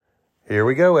Here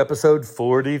we go, episode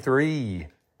 43.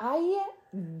 I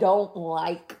don't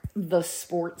like the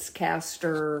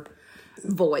sportscaster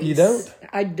voice. You don't?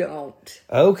 I don't.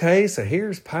 Okay, so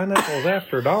here's Pineapples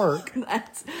After Dark.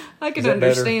 I can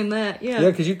understand that. Yeah.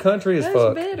 Yeah, because you country as That's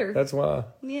fuck. better. That's why.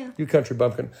 Yeah. You country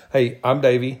bumpkin. Hey, I'm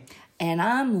Davey. And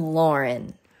I'm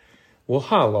Lauren. Well,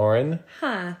 hi, Lauren.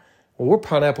 Hi. Well, we're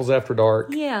Pineapples After Dark.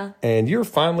 Yeah. And you're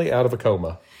finally out of a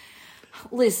coma.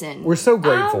 Listen. We're so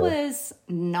grateful. I was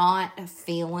not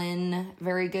feeling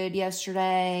very good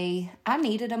yesterday. I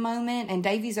needed a moment, and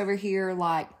Davey's over here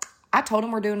like, I told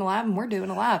him we're doing a live, and we're doing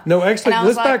a live. No, actually,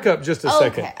 let's back up just a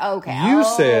second. Okay. You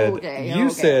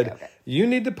said you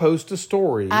need to post a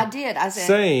story. I did. I said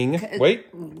saying, wait,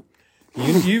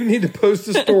 you need to post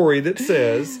a story that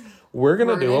says we're going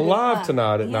to do a live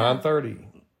tonight at 9:30.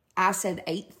 I said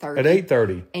 8:30. At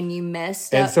 8:30. And you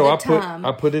messed and up so the time.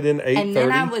 I put it in 8:30. And then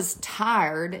I was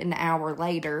tired an hour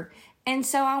later, and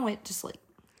so I went to sleep.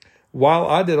 While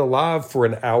I did a live for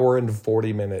an hour and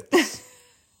 40 minutes.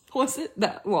 Was it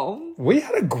that long? We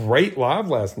had a great live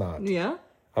last night. Yeah.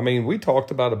 I mean, we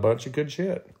talked about a bunch of good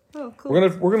shit. Oh, cool.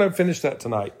 We're gonna finish that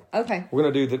tonight. Okay. We're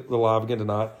gonna do the live again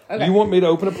tonight. Okay. You want me to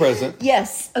open a present?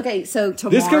 Yes. Okay. So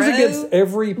tomorrow. This goes against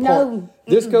every part. No.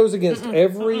 This goes against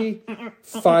every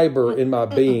fiber in my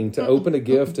being to open a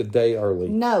gift a day early.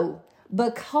 No,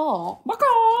 because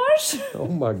Oh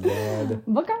my God.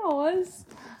 because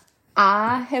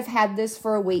I have had this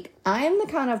for a week. I am the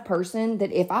kind of person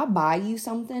that if I buy you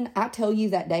something, I tell you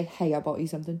that day, hey, I bought you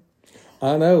something.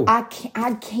 I know. I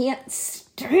can't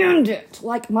stand it.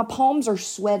 Like, my palms are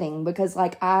sweating because,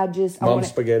 like, Mom's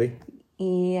spaghetti.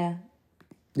 Yeah.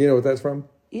 You know what that's from?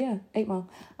 Yeah, 8 Mile.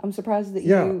 I'm surprised that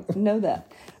you know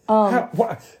that.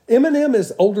 Why? Eminem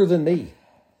is older than me.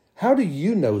 How do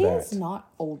you know that? He's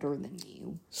not older than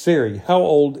you. Siri, how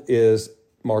old is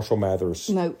Marshall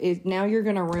Mathers? No, now you're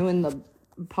going to ruin the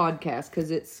podcast because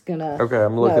it's going to... Okay,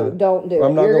 I'm looking. No, don't do it.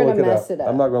 I'm not You're going to mess it up.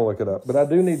 I'm not going to look it up. But I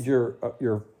do need your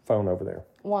phone over there.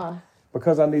 Why?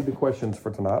 Because I need the questions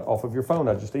for tonight off of your phone.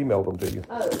 I just emailed them to you.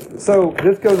 Oh. So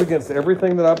this goes against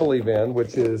everything that I believe in,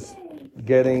 which is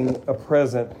getting a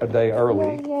present a day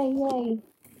early. Yay.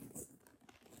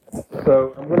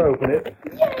 So I'm going to open it.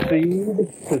 Seed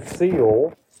to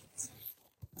seal.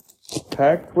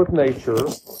 Packed with nature.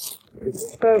 It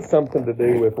has something to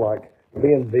do with, like,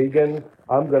 being vegan.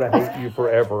 I'm going to hate you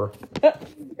forever.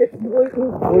 It's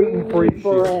gluten-free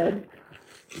bread.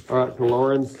 All right, to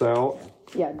Lauren Stout.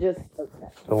 Yeah, just... Okay.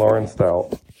 To Lauren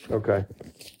Stout. Okay.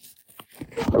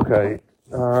 Okay.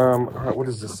 All right, what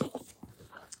is this?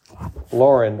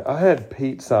 Lauren, I had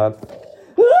Pete sign.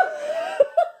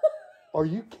 Are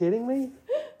you kidding me?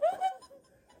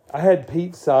 I had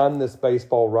Pete sign this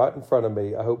baseball right in front of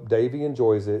me. I hope Davey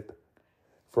enjoys it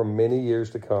for many years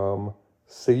to come.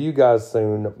 See you guys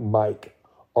soon, Mike.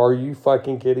 Are you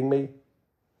fucking kidding me?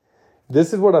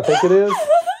 This is what I think it is.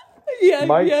 Yeah,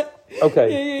 Mike? yeah.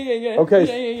 Okay. Yeah.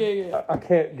 Okay. Yeah. I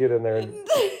can't get in there.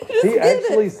 He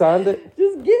actually signed it.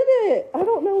 Just get it. I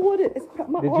don't know what it is.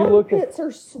 My Did you look armpits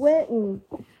are sweating.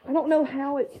 I don't know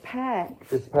how it's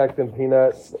packed. It's packed in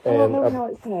peanuts I don't know and how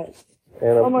it's packed.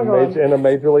 a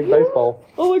Major League Baseball.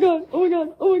 Oh my god. Oh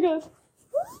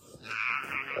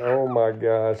my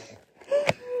gosh.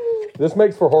 This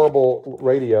makes for horrible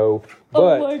radio,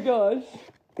 but Oh my gosh.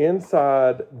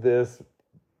 inside this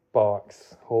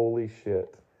box, holy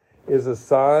shit, is a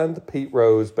signed Pete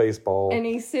Rose baseball And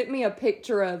he sent me a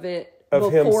picture of it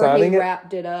Of him before signing he it?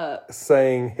 wrapped it up.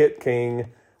 saying Hit King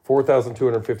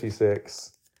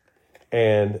 4,256.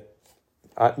 And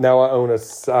now I own a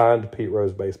signed Pete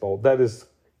Rose baseball. That is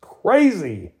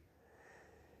crazy.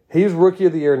 He's Rookie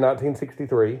of the Year in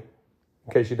 1963, in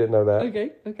case you didn't know that.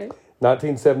 Okay.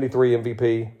 1973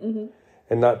 MVP and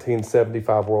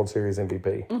 1975 World Series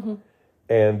MVP.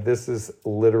 And this is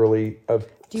literally a...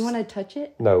 Do you want to touch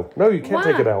it? No, you can't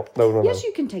take it out. No. Yes,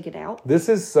 you can take it out. This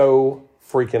is so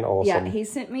freaking awesome. Yeah, he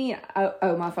sent me...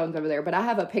 Oh, my phone's over there. But I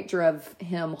have a picture of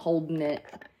him holding it.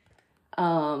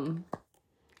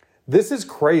 This is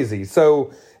crazy.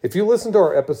 So if you listen to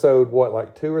our episode,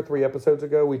 like 2 or 3 episodes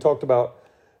ago, we talked about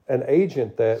an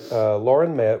agent that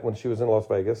Lauren met when she was in Las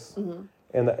Vegas.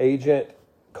 And the agent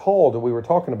called and we were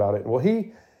talking about it. Well,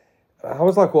 I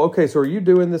was like, well, okay, so are you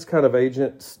doing this kind of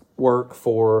agent work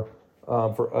for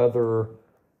other,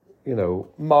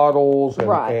 models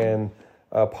and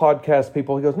podcast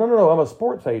people? He goes, no, I'm a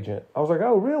sports agent. I was like,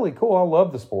 oh, really? Cool. I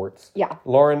love the sports. Yeah.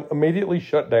 Lauren immediately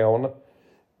shut down.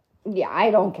 Yeah,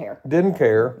 I don't care. Didn't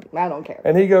care. I don't care.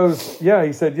 And he goes, yeah,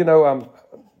 he said,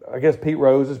 I guess Pete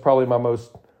Rose is probably my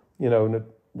most,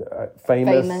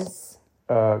 famous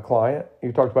client.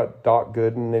 You talked about Doc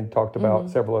Gooden and talked about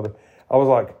several other. I was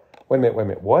like, Wait a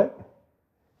minute. What?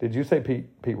 Did you say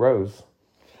Pete Rose?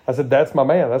 I said, that's my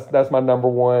man. That's my number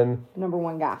one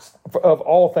guy. Of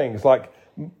all things. Like,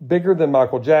 bigger than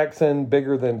Michael Jackson,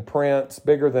 bigger than Prince,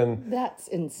 bigger than... That's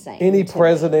insane. Any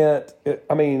president.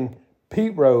 I mean,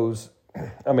 Pete Rose,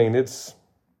 I mean, it's...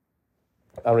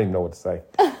 I don't even know what to say.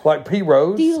 Like Pete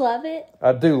Rose. Do you love it?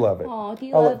 I do love it. Oh, do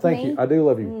you love me? Thank you. I do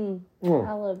love you. I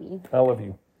love you. I love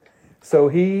you.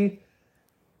 So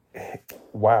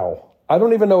wow. I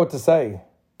don't even know what to say.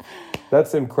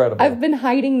 That's incredible. I've been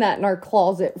hiding that in our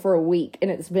closet for a week,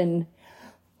 and I'm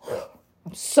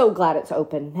so glad it's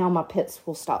open. Now my pits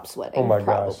will stop sweating. Oh my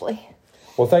probably. gosh.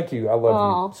 Well, thank you. I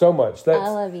love you so much. I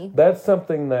love you. That's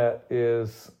something that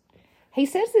is... He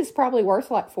says it's probably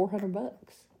worth like $400.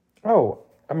 Oh,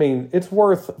 I mean, it's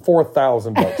worth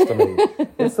 $4,000 to me.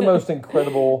 It's the most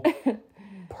incredible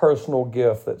personal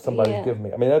gift that somebody's given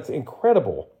me. I mean, that's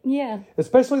incredible. Yeah.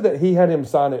 Especially that he had him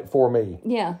sign it for me.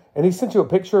 Yeah. And he sent you a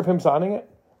picture of him signing it?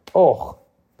 Oh,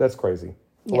 that's crazy.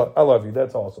 Yeah. I love you.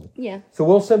 That's awesome. Yeah. So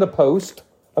we'll send a post.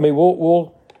 I mean,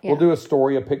 we'll do a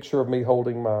story, a picture of me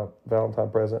holding my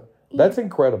Valentine present. That's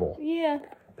incredible. Yeah.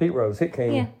 Pete Rose, hit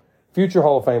king. Yeah. Future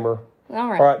Hall of Famer. All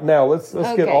right. All right, now let's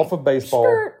get off of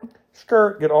baseball.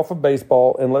 Get off of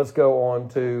baseball, and let's go on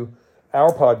to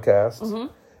our podcast,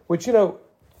 which,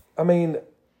 I mean,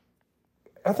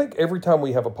 I think every time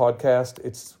we have a podcast,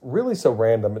 it's really so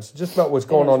random. It's just about what's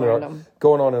going on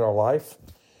in our life.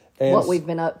 And what we've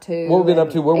been up to. What we've been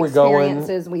up to, where we're going.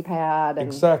 Experiences we've had. And...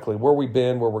 Exactly. Where we've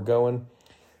been, where we're going.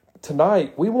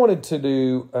 Tonight, we wanted to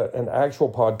do an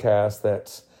actual podcast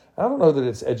that's, I don't know that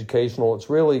it's educational. It's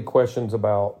really questions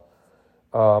about,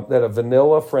 that a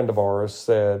vanilla friend of ours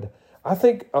said, I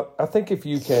think if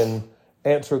you can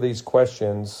answer these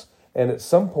questions, and at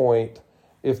some point,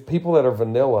 if people that are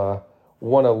vanilla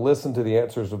want to listen to the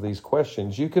answers of these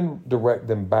questions, you can direct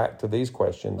them back to these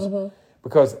questions.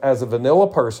 Because as a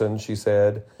vanilla person, she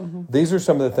said, these are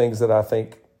some of the things that I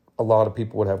think a lot of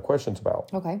people would have questions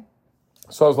about. Okay.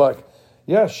 So I was like,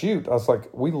 yeah, shoot. I was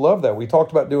like, we love that. We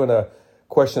talked about doing a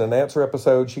question and answer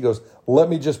episode. She goes, let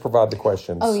me just provide the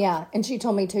questions. Oh, yeah. And she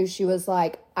told me, too, she was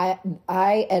like,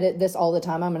 I edit this all the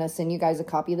time. I'm going to send you guys a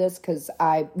copy of this because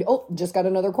just got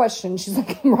another question. She's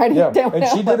like, I'm writing it down. And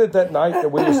she did it that night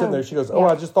that we were sitting there. She goes,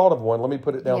 I just thought of one. Let me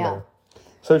put it down there.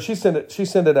 So she sent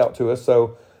it out to us.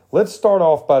 So let's start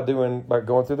off by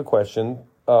going through the question.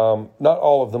 Not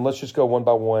all of them. Let's just go one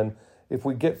by one. If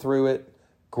we get through it,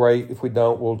 great. If we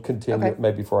don't, we'll continue it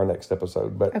maybe for our next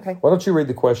episode. But why don't you read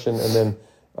the question and then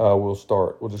we'll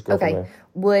start. We'll just go from there.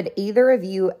 Would either of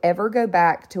you ever go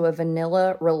back to a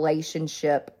vanilla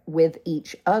relationship with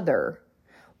each other?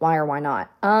 Why or why not?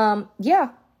 Yeah,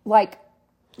 like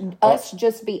us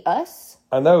just be us.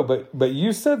 I know, but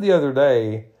you said the other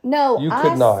day you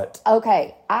could not.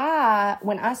 Okay,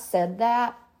 when I said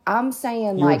that, I'm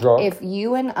saying you like if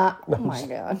you and I, oh my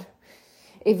God.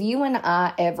 If you and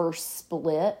I ever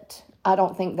split, I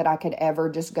don't think that I could ever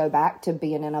just go back to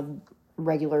being in a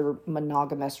regular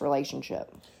monogamous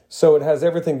relationship. So it has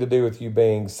everything to do with you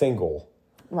being single.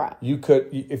 Right. You could,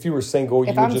 if you were single,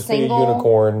 you would just be a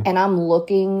unicorn. And I'm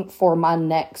looking for my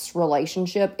next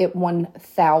relationship, it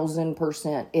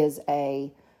 1000% is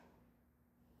a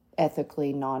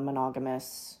ethically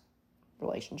non-monogamous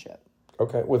relationship.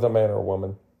 Okay, with a man or a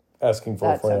woman asking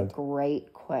for a friend. That's a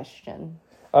great question.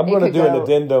 I'm going to do an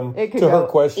addendum to her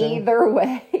question. Either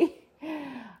way.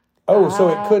 So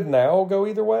it could now go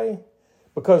either way?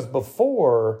 Because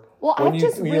before, when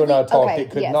you and I talked, it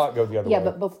could not go the other way. Yeah,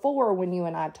 but before when you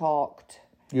and I talked,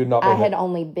 I had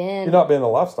only been... You'd not been in the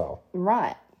lifestyle.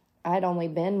 Right. I had only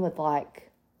been with like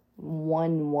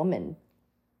one woman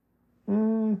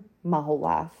my whole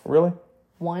life. Really?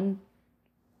 One.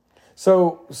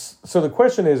 So the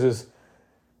question is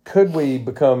could we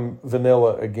become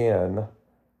vanilla again?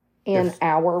 In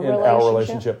our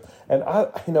relationship? And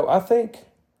I think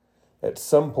at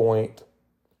some point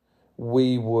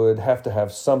we would have to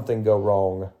have something go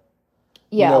wrong.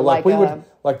 Yeah, like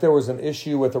there was an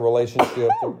issue with a relationship.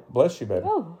 Bless you, baby.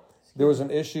 Oh. There was an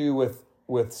issue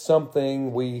with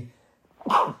something.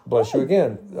 Bless you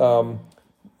again.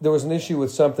 There was an issue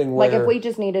with something where, like if we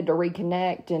just needed to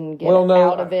reconnect and get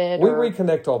out of it. We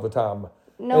reconnect all the time.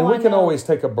 And we can always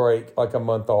take a break, like a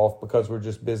month off, because we're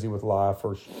just busy with life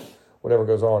or whatever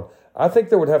goes on. I think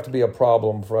there would have to be a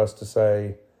problem for us to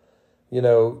say, you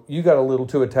got a little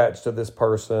too attached to this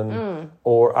person,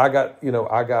 or I got...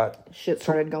 Shit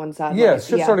started going sideways. Yeah,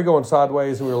 shit started going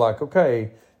sideways, and we were like,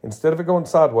 okay, instead of it going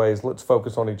sideways, let's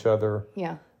focus on each other.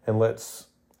 Yeah. And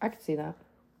I could see that.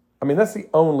 I mean, that's the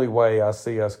only way I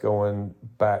see us going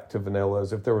back to vanilla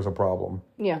is if there was a problem.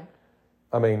 Yeah.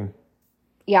 I mean...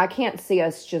 Yeah, I can't see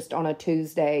us just on a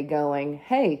Tuesday going,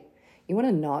 hey, you want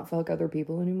to not fuck other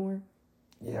people anymore?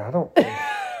 Yeah, I don't think.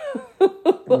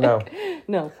 No.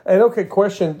 No. And okay,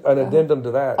 question, an addendum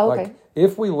to that. Okay. Like,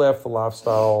 if we left the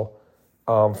lifestyle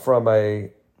from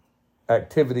a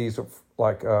activities of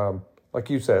like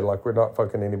you said, like we're not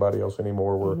fucking anybody else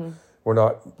anymore. We're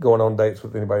not going on dates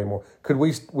with anybody anymore. Could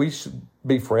we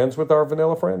be friends with our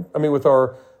vanilla friend? I mean, with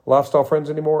our lifestyle friends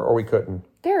anymore, or we couldn't?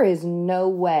 There is no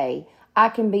way I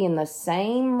can be in the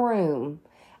same room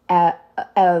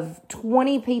of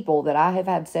 20 people that I have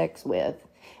had sex with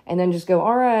and then just go,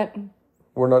 all right,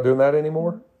 We're not doing that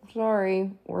anymore?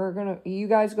 sorry, you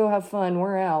guys go have fun,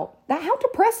 we're out. How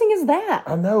depressing is that?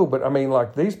 I know, but I mean,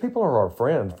 like, these people are our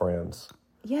friends.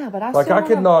 Yeah, but I Like, still I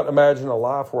could not imagine a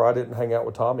life where I didn't hang out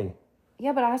with Tommy.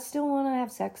 Yeah, but I still want to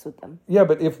have sex with them. Yeah,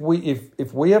 but if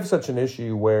we have such an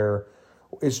issue where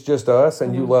it's just us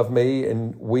and you love me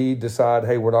and we decide,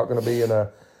 hey, we're not going to be in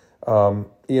a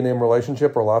E&M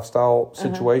relationship or lifestyle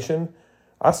situation,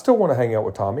 I still want to hang out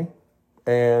with Tommy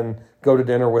and go to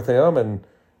dinner with him. And,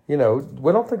 we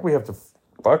don't think we have to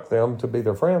fuck them to be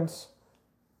their friends.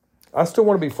 I still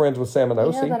want to be friends with Sam and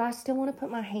Osi. Yeah, but I still want to put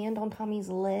my hand on Tommy's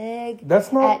leg.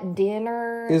 That's not at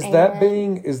dinner. Is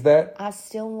that? I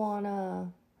still want to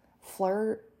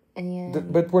flirt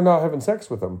and. But we're not having sex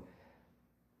with them.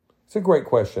 It's a great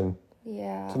question.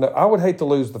 Yeah. So I would hate to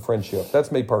lose the friendship.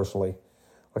 That's me personally.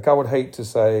 Like, I would hate to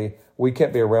say we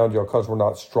can't be around you because we're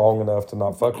not strong enough to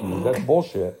not fuck you. That's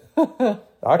bullshit.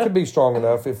 I could be strong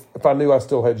enough if I knew I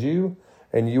still had you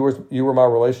and you were my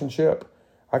relationship.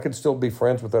 I could still be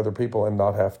friends with other people and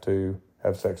not have to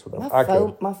have sex with them.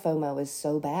 My FOMO is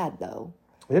so bad, though.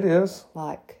 It is.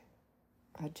 Like,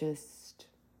 I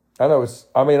know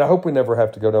I hope we never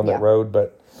have to go down that road,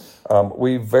 but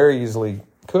we very easily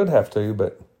could have to,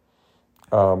 but,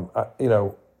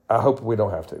 I hope we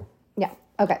don't have to. Yeah.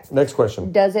 Okay. Next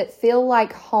question. Does it feel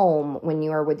like home when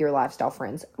you are with your lifestyle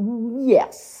friends?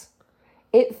 Yes.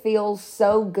 It feels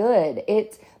so good.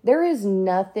 There is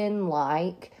nothing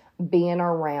like being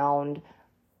around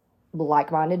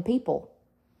like-minded people.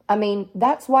 I mean,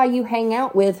 that's why you hang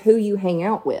out with who you hang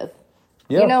out with.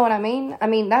 Yeah. You know what I mean? I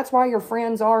mean, that's why your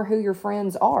friends are who your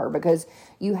friends are, because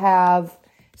you have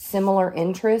similar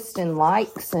interests and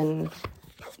likes, and,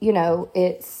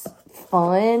 it's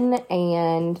fun,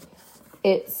 and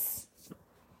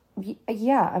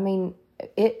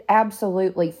it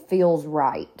absolutely feels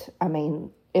right. I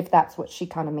mean, if that's what she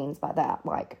kind of means by that.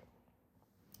 Like,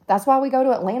 that's why we go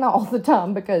to Atlanta all the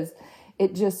time, because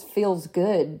it just feels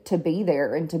good to be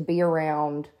there and to be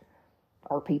around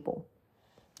our people.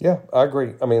 Yeah, I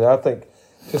agree. I mean, I think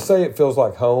to say it feels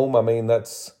like home, I mean,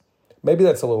 maybe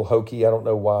that's a little hokey. I don't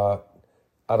know why.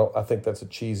 I think that's a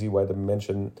cheesy way to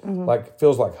mention, like,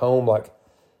 feels like home. Like,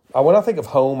 when I think of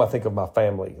home, I think of my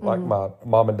family, like my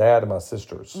mom and dad and my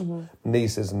sisters,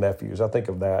 nieces and nephews. I think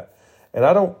of that. And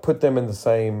I don't put them in the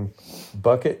same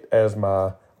bucket as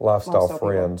my lifestyle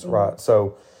friends, right?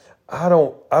 So I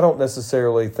don't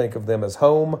necessarily think of them as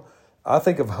home. I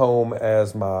think of home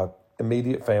as my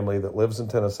immediate family that lives in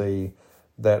Tennessee,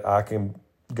 that I can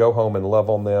go home and love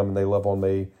on them and they love on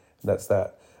me. And that's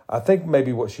that. I think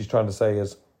maybe what she's trying to say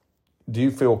is, do you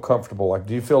feel comfortable? Like,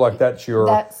 do you feel like that's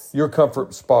your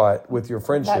comfort spot with your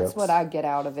friendships? That's what I get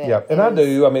out of it. Yeah, and I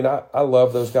do. I mean, I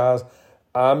love those guys.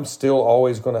 I'm still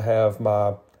always going to have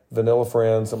my vanilla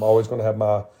friends. I'm always going to have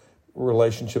my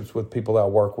relationships with people that I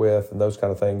work with and those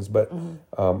kind of things. But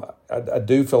I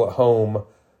do feel at home,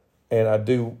 and I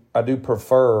do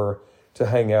prefer to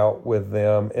hang out with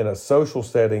them in a social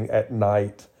setting at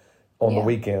night on the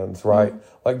weekends, right?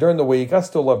 Like, during the week, I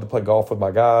still love to play golf with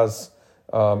my guys.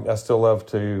 I still love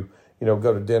to,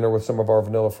 go to dinner with some of our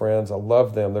vanilla friends. I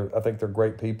love them. I think they're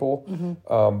great people.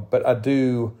 But I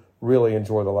do really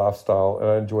enjoy the lifestyle, and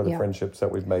I enjoy the friendships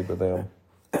that we've made with them.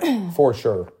 For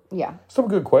sure. Yeah. Some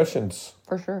good questions.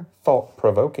 For sure.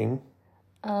 Thought-provoking.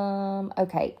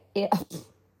 Okay.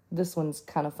 This one's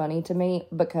kind of funny to me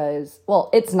because, well,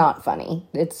 it's not funny.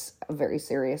 It's a very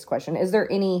serious question. Is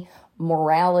there any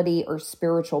morality or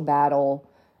spiritual battle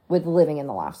with living in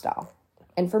the lifestyle?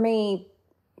 And for me,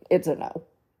 it's a no.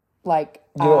 Like,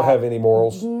 you don't have any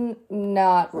morals?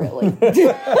 Not really.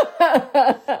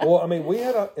 Well, I mean, we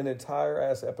had an entire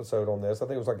ass episode on this. I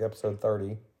think it was like episode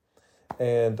 30.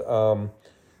 And,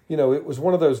 it was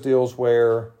one of those deals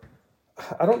where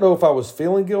I don't know if I was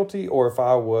feeling guilty or if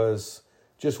I was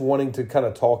just wanting to kind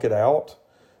of talk it out.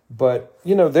 But,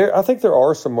 I think there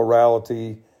are some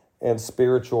morality and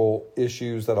spiritual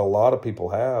issues that a lot of people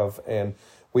have. And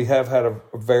we have had a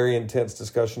very intense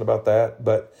discussion about that.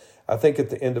 But I think at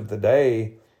the end of the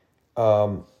day,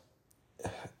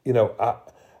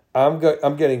 I'm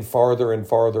getting farther and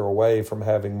farther away from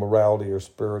having morality or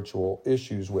spiritual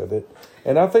issues with it.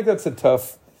 And I think that's a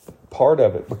tough part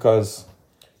of it because,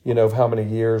 of how many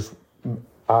years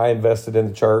I invested in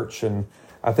the church. And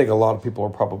I think a lot of people are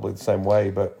probably the same way.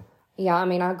 But yeah, I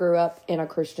mean, I grew up in a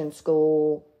Christian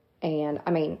school and,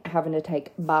 having to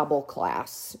take Bible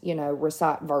class,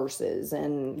 recite verses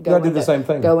and I did the same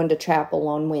thing. Go into chapel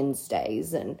on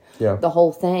Wednesdays and Yeah. the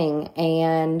whole thing.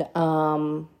 And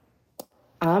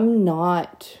I'm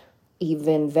not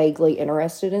even vaguely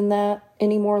interested in that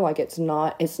anymore. Like it's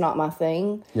not my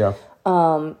thing. Yeah.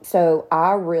 So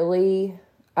I really,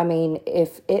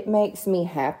 if it makes me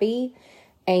happy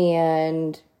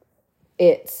and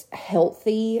it's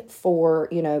healthy for,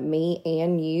 me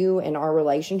and you and our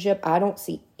relationship, I don't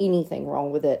see anything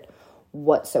wrong with it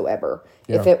whatsoever.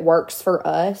 Yeah. If it works for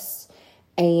us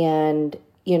and,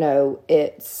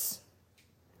 it's...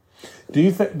 Do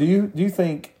you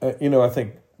think, I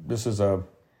think this is I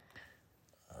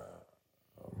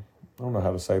don't know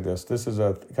how to say this. This is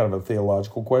a kind of a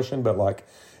theological question, but like,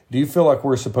 do you feel like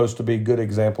we're supposed to be good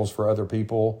examples for other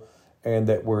people and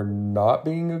that we're not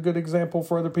being a good example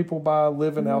for other people by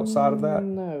living outside of that?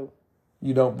 No.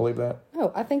 You don't believe that?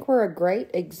 No, I think we're a great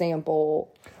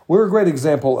example. We're a great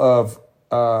example of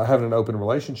having an open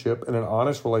relationship and an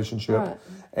honest relationship Right.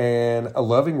 and a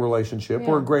loving relationship. Yeah.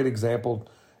 We're a great example,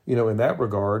 in that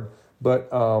regard. But,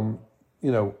 from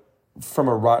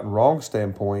a right and wrong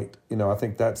standpoint, I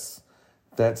think that's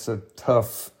the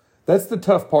tough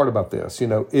part about this.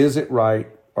 Is it right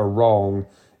or wrong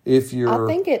if you're I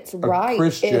think it's right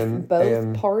Christian if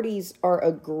both parties are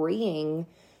agreeing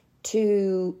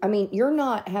to... you're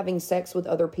not having sex with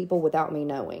other people without me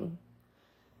knowing.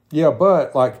 Yeah,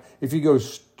 but like if you go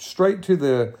straight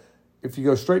to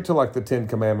like the 10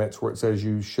 Commandments where it says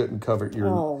you shouldn't covet your...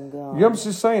 Oh, God. I'm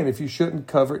just saying, if you shouldn't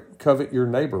covet your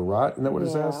neighbor, right? Isn't that what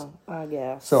it says? I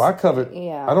guess. So I covet...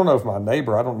 Yeah. I don't know if my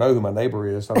neighbor... I don't know who my neighbor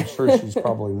is. I'm sure she's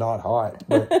probably not hot.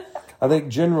 But I think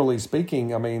generally speaking,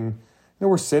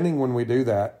 we're sinning when we do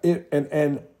that.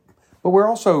 But we're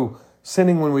also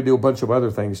sinning when we do a bunch of other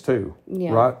things too,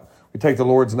 Yeah. right? We take the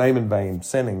Lord's name in vain,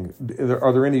 sinning.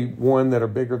 Are there any one that are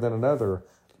bigger than another?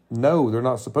 No, they're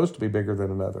not supposed to be bigger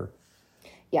than another.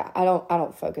 Yeah, I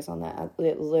don't focus on that.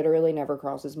 It literally never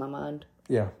crosses my mind.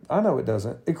 Yeah, I know it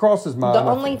doesn't. It crosses my mind. The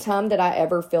only time that I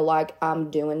ever feel like I'm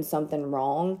doing something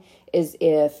wrong is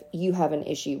if you have an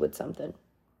issue with something.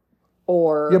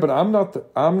 Or yeah, but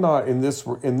I'm not in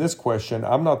this question.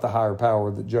 I'm not the higher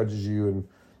power that judges you, and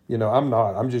I'm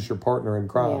not. I'm just your partner in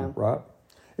crime, Yeah. right?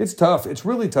 It's tough. It's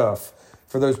really tough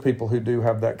for those people who do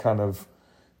have that kind of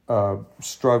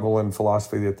struggle and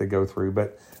philosophy that they go through.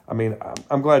 But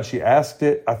I'm glad she asked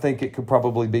it. I think it could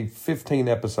probably be 15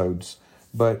 episodes,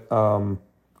 but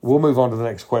we'll move on to the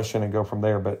next question and go from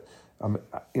there. But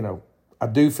I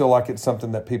do feel like it's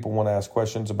something that people want to ask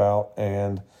questions about,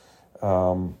 and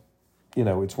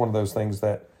it's one of those things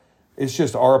that it's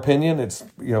just our opinion. It's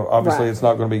obviously Right. It's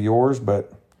not going to be yours,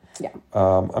 but yeah.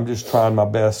 I'm just trying my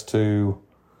best to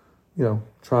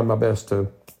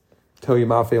tell you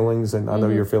my feelings, and I know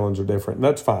your feelings are different, and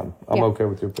that's fine. I'm Yeah. okay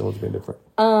with your feelings being different.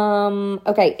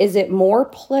 Okay, is it more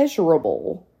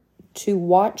pleasurable to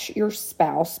watch your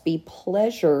spouse be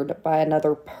pleasured by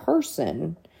another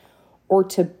person or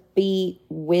to be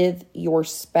with your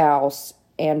spouse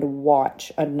and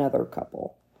watch another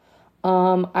couple?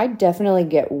 I definitely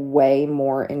get way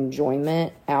more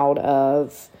enjoyment out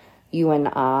of you and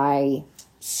I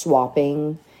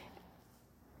swapping,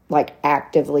 like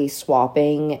actively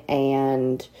swapping,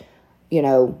 and,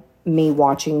 me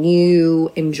watching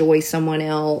you enjoy someone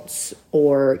else,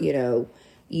 or,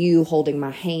 you holding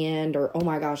my hand, or, oh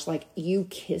my gosh, like you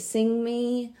kissing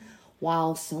me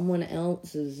while someone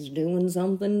else is doing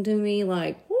something to me.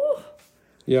 Like, whew,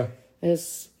 Yeah.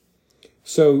 it's...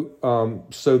 So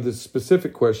the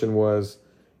specific question was,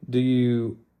 do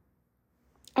you...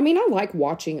 I like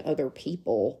watching other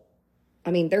people.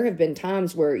 There have been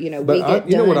times where, we get But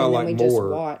done what I and like then we more?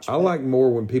 just watch. I like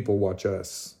more when people watch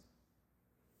us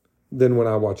than when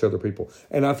I watch other people.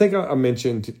 And I think I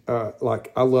mentioned,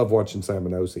 I love watching Sam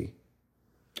and Osi.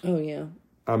 Oh, yeah.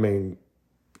 I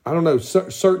don't know,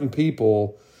 certain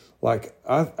people, like,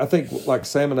 I think, like,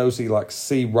 Sam and Osi, like,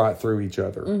 see right through each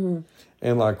other. Mm-hmm.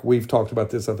 And, like, we've talked about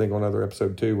this, I think, on another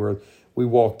episode, too, where we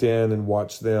walked in and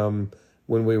watched them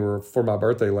when we were, for my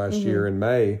birthday last year in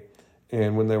May,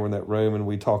 and when they were in that room, and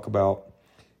we talk about,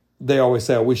 they always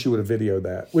say, I wish you would have videoed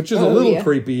that, which is a little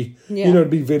creepy, to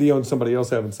be videoing somebody else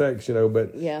having sex,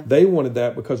 but they wanted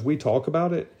that because we talk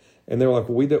about it. And they were like,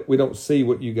 well, we don't see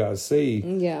what you guys see.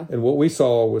 Yeah. And what we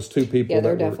saw was two people. Yeah,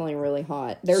 they're definitely really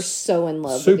hot. They're so in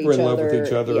love with each other. Super in love with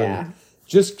each other. Yeah. And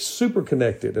just super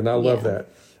connected, and I love that.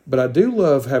 But I do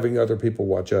love having other people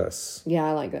watch us. Yeah,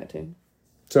 I like that too.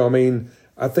 So, I mean,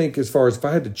 I think as far as if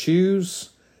I had to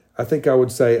choose, I think I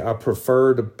would say I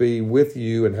prefer to be with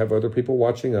you and have other people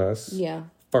watching us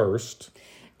first.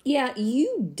 Yeah,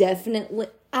 you definitely...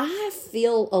 I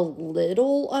feel a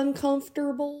little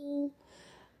uncomfortable.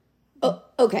 Oh,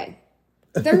 okay.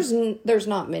 There's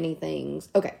not many things.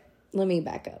 Okay, let me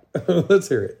back up. Let's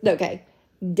hear it. Okay.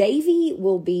 Davey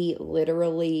will be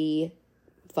literally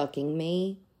fucking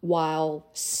me while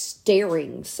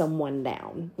staring someone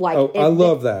down. Like, I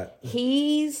love that.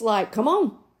 He's like, "Come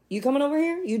on, you coming over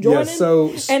here? You joining?"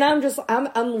 And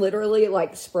I'm literally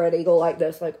like spread eagle like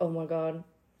this, like, "Oh my god,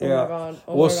 oh my god,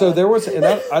 oh my god." So there was, and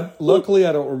I luckily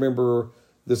I don't remember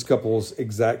this couple's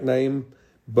exact name,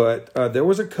 but there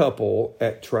was a couple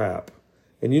at Trap,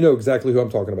 and you know exactly who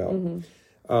I'm talking about.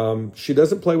 Mm-hmm. She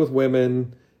doesn't play with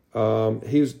women.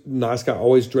 He's a nice guy,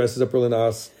 always dresses up really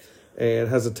nice and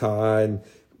has a tie. And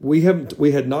we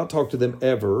had not talked to them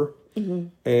ever. Mm-hmm.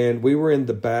 And we were in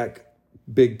the back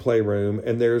big playroom,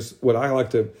 and there's what I like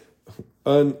to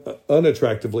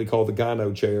unattractively call the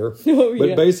gyno chair.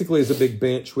 But basically it's a big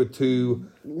bench with two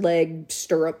leg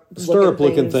stirrup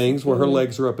looking things where her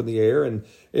legs are up in the air, and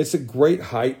it's a great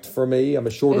height for me. I'm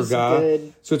a shorter guy.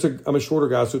 Good. So I'm a shorter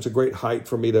guy, so it's a great height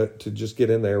for me to just get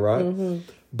in there, right? Mm-hmm.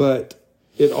 But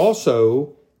it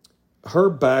also,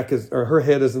 her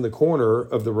head is in the corner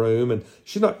of the room, and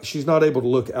she's not able to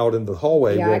look out in the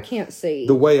hallway. Yeah, I can't see.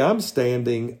 The way I'm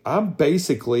standing, I'm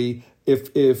basically,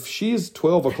 if she's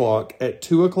 12 o'clock, at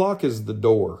 2 o'clock is the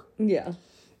door. Yeah.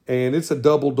 And it's a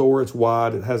double door. It's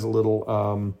wide. It has a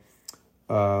little,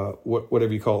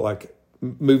 whatever you call it, like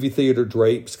movie theater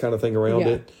drapes kind of thing around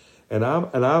it. And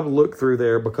I've looked through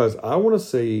there because I want to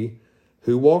see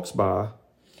who walks by,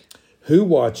 who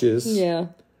watches,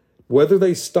 whether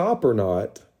they stop or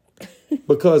not.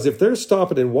 Because if they're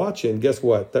stopping and watching, guess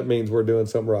what? That means we're doing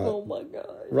something right. Oh my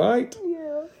God. Right?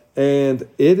 Yeah. And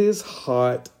it is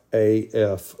hot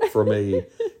AF for me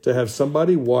to have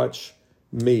somebody watch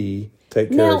me take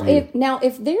care of you.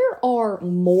 If there are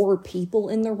more people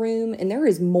in the room and there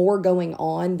is more going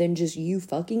on than just you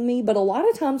fucking me, but a lot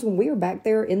of times when we're back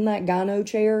there in that gyno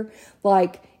chair,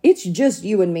 like, it's just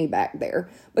you and me back there.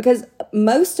 Because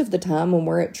most of the time when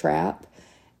we're at Trap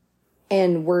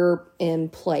and we're in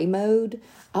play mode,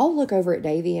 I'll look over at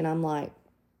Davey and I'm like,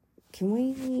 will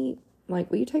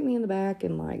you take me in the back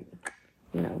and, like,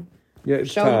 you know,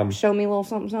 show me a little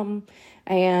something.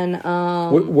 And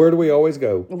where do we always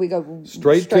go? We go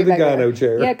straight to the gyno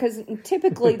chair. Yeah, because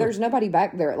typically there's nobody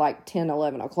back there at like 10,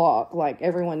 11 o'clock. Like,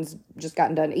 everyone's just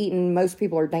gotten done eating. Most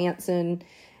people are dancing.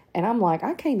 And I'm like,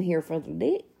 I came here for the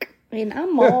dick. And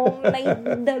I'm on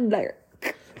the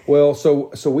dick. Well,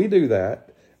 so we do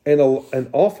that. And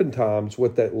oftentimes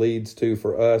what that leads to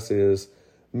for us is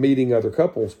meeting other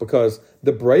couples. Because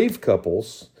the brave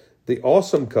couples, the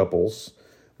awesome couples,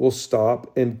 will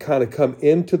stop and kind of come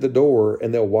into the door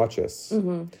and they'll watch us.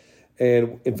 Mm-hmm.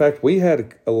 And in fact, we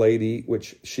had a lady,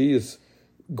 which she is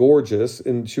gorgeous,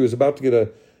 and she was about to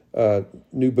get a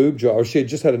new boob job, or she had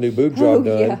just had a new boob job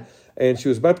done. Yeah. And she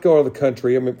was about to go out of the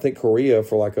country, I think Korea,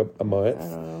 for like a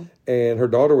month. And her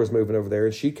daughter was moving over there,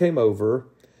 and she came over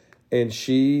and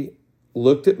she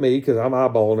looked at me because I'm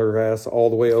eyeballing her ass all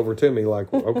the way over to me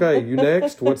like, okay, you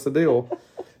next? What's the deal?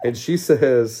 And she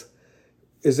says,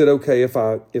 is it okay if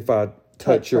I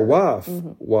touch your wife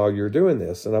while you're doing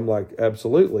this? And I'm like,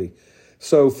 absolutely.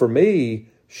 So for me,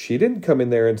 she didn't come in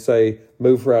there and say,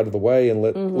 move her out of the way and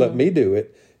let me do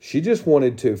it. She just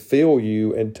wanted to feel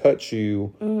you and touch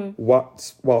you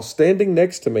while standing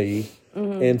next to me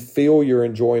and feel your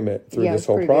enjoyment through this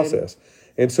whole process. Good.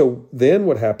 And so then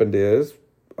what happened is,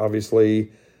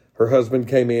 obviously, her husband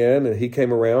came in and he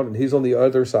came around and he's on the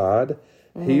other side.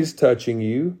 Mm-hmm. He's touching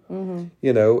you,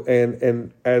 you know,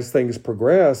 and as things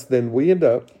progress, then we end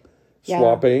up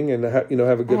swapping and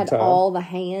have a good time. All the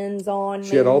hands on.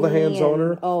 She had all the hands on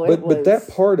her. But that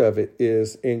part of it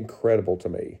is incredible to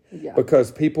me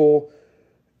because people,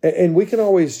 and we can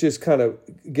always just kind of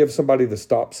give somebody the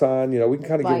stop sign. You know, we can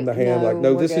kind of give them the hand,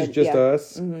 no, this is just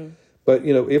us. Mm-hmm. But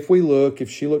you know, if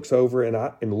she looks over,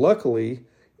 and luckily,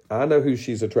 I know who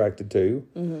she's attracted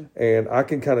to, and I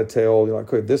can kind of tell,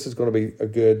 okay, this is going to be a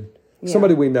good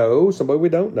somebody we know, somebody we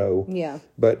don't know. Yeah.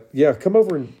 But come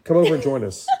over and join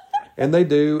us, and they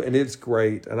do, and it's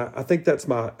great. And I think that's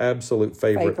my absolute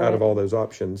favorite out of all those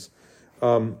options.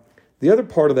 The other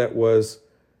part of that was,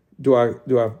 do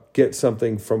I get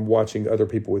something from watching other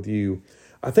people with you?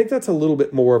 I think that's a little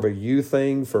bit more of a you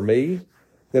thing for me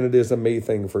than it is a me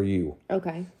thing for you.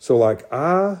 Okay. So like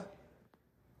I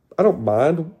don't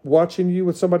mind watching you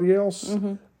with somebody else.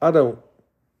 Mm-hmm. I don't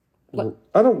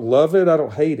I don't love it. I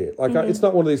don't hate it. Like it's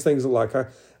not one of these things that like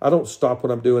I don't stop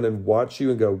what I'm doing and watch you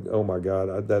and go, oh my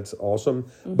God, that's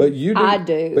awesome. But you do. I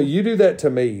do. But you do that to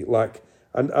me. Like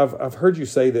I've heard you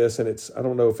say this, and I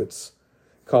don't know if it's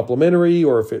complimentary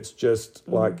or if it's just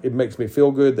like it makes me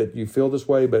feel good that you feel this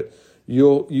way. But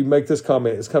you make this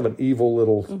comment. It's kind of an evil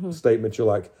little statement. You're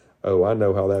like, oh, I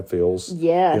know how that feels.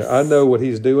 Yes. I know what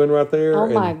he's doing right there. Oh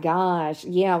my gosh.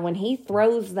 Yeah. When he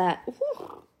throws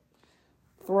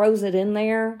it in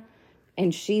there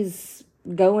and she's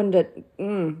going to,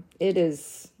 it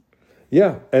is.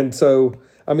 Yeah. And so,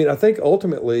 I mean, I think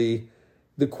ultimately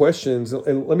the questions,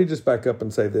 and let me just back up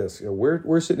and say this,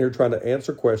 we're sitting here trying to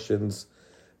answer questions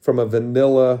from a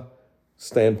vanilla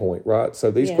standpoint, right?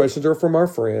 So these questions are from our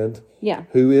friend,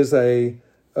 who is a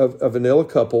vanilla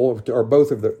couple, or both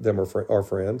of them are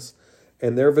friends,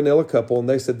 and they're a vanilla couple, and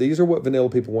they said these are what vanilla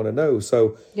people want to know.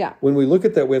 So when we look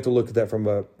at that, we have to look at that from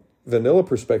a vanilla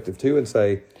perspective too, and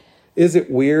say, is it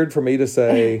weird for me to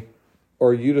say,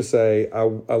 or you to say,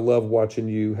 I love watching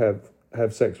you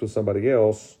have sex with somebody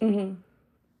else?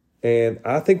 And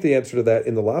I think the answer to that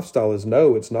in the lifestyle is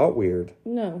no, it's not weird.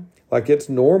 No. Like it's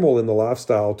normal in the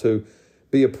lifestyle to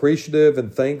be appreciative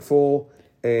and thankful.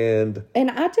 And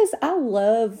I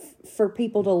love for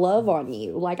people to love on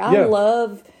you. Like I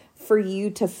love for you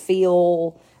to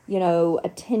feel,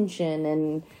 attention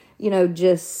and,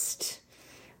 just,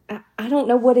 I don't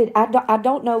know what I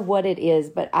don't know what it is,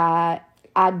 but I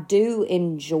do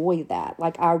enjoy that.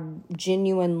 Like I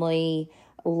genuinely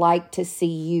like to see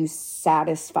you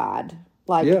satisfied.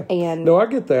 And no, I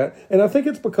get that. And I think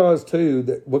it's because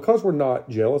we're not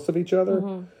jealous of each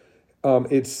other.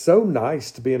 It's so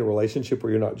nice to be in a relationship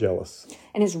where you're not jealous.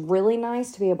 And it's really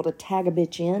nice to be able to tag a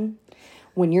bitch in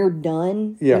when you're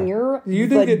done. Yeah. When your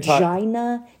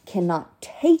vagina cannot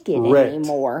take it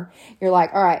anymore. You're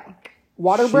like, all right,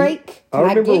 water break. Can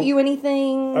I get you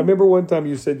anything? I remember one time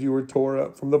you said you were tore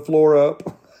up from the floor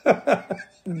up.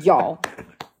 Y'all.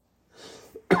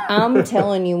 I'm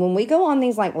telling you, when we go on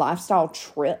these like lifestyle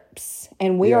trips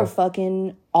and we are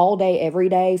fucking all day, every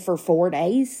day for 4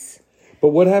 days.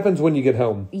 But what happens when you get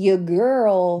home? Your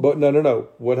girl. But no.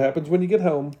 What happens when you get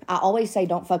home? I always say,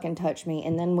 don't fucking touch me.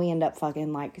 And then we end up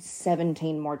fucking like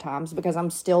 17 more times because I'm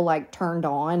still like turned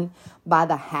on by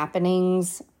the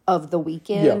happenings of the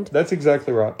weekend. Yeah, that's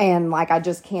exactly right. And like, I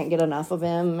just can't get enough of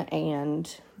him.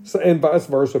 And vice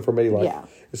versa for me. Like,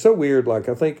 it's so weird. Like,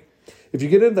 I think if you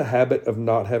get into the habit of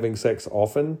not having sex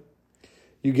often,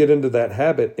 you get into that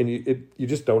habit and you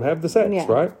just don't have the sex,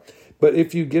 right? But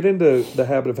if you get into the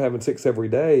habit of having sex every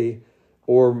day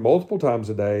or multiple times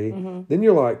a day, then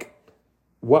you're like,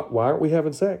 what? Why aren't we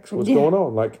having sex? What's going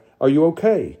on? Like, are you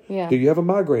okay? Yeah. Do you have a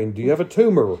migraine? Do you have a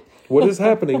tumor? What is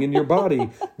happening in your body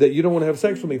that you don't want to have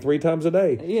sex with me 3 times a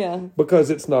day? Yeah.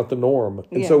 Because it's not the norm.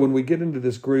 And so when we get into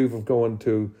this groove of going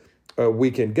to a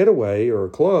weekend getaway or a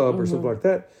club or something like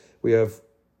that, we have,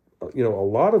 a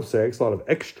lot of sex, a lot of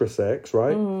extra sex,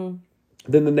 right?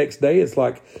 Then the next day, it's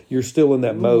like you're still in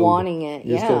that mode, wanting it.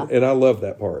 And I love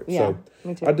that part. Yeah, so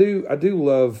me too. I do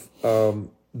love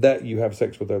that you have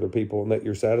sex with other people and that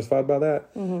you're satisfied by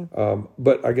that.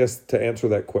 But I guess to answer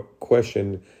that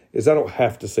question is I don't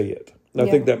have to see it. And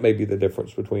I think that may be the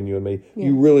difference between you and me. Yeah.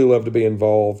 You really love to be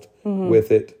involved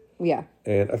with it. Yeah.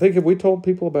 And I think if we told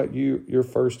people about your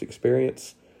first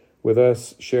experience with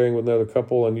us sharing with another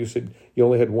couple, and you said you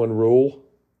only had one rule,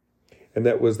 and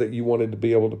that was that you wanted to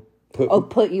be able to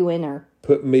put you in her.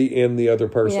 Put me in the other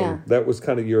person. Yeah. That was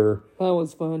kind of your... That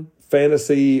was fun.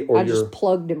 Fantasy or I just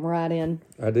plugged him right in.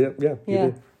 I did? Yeah, you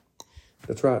did.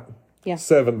 That's right. Yeah.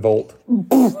 7 volt.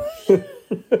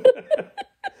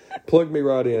 Plugged me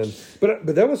right in. But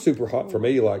that was super hot for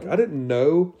me. Like, I didn't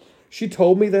know. She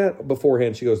told me that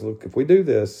beforehand. She goes, look, if we do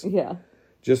this... Yeah.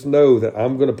 Just know that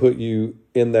I'm going to put you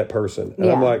in that person. And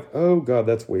I'm like, oh, God,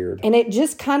 that's weird. And it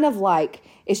just kind of like,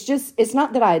 it's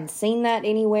not that I had seen that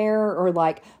anywhere or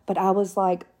like, but I was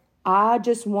like, I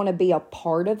just want to be a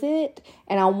part of it.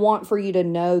 And I want for you to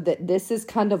know that this is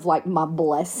kind of like my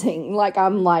blessing. Like,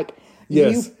 I'm like,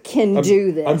 you can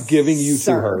do this. I'm giving you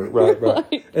sir. to her.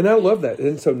 Right. And I love that.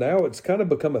 And so now it's kind of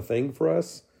become a thing for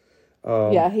us.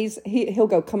 He'll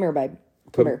go, come here, babe.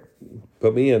 Come here.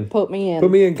 Put me in. Put me in. Put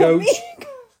me in, coach.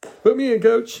 Put me in,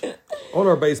 coach. On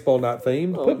our baseball night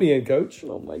theme. Put me in, coach.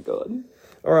 Oh, my God.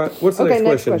 All right. What's the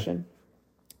next question?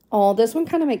 Oh, this one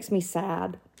kind of makes me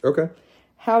sad. Okay.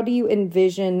 How do you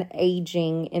envision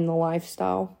aging in the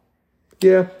lifestyle?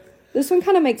 Yeah. This one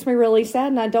kind of makes me really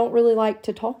sad, and I don't really like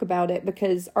to talk about it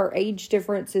because our age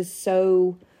difference is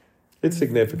so... It's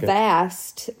significant.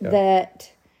 Vast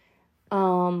that...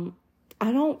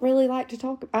 I don't really like to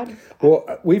talk about it.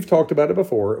 Well, we've talked about it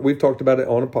before. We've talked about it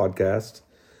on a podcast.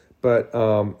 But,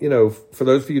 for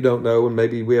those of you who don't know, and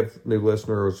maybe we have new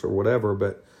listeners or whatever,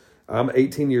 but I'm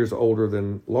 18 years older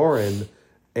than Lauren.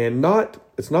 And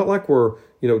it's not like we're,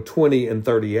 20 and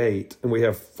 38 and we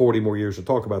have 40 more years to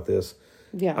talk about this.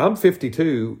 Yeah. I'm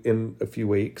 52 in a few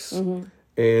weeks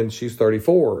and she's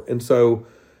 34. And so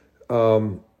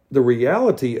the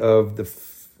reality of the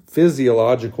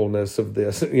physiologicalness of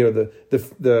this,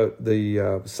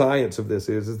 the science of this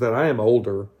is that I am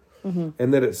older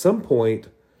and that at some point,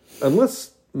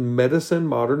 unless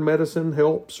modern medicine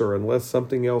helps, or unless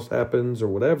something else happens or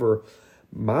whatever,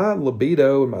 my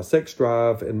libido and my sex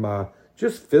drive and my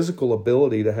just physical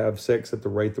ability to have sex at the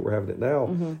rate that we're having it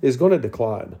now is going to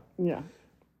decline. Yeah.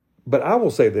 But I will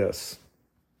say this.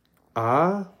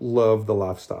 I love the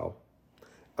lifestyle.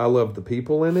 I love the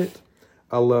people in it.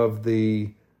 I love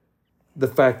the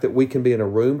fact that we can be in a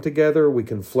room together. We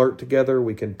can flirt together.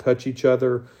 We can touch each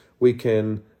other.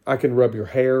 I can rub your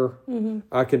hair.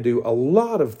 I can do a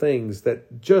lot of things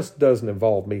that just doesn't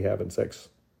involve me having sex.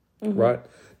 Right?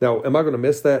 Now, am I going to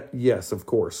miss that? Yes, of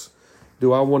course.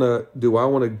 Do I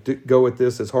want to go at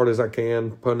this as hard as I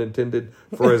can, pun intended,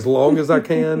 for as long as I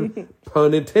can,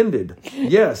 pun intended?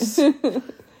 Yes.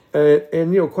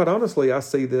 And quite honestly, I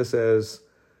see this as,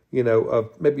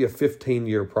 maybe a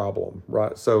 15-year problem,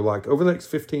 right? So like over the next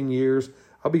 15 years,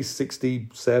 I'll be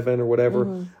 67 or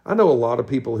whatever. I know a lot of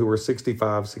people who are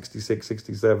 65, 66,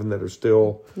 67 that are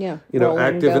still,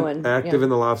 active in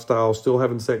the lifestyle, still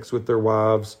having sex with their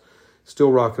wives,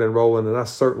 still rocking and rolling. And I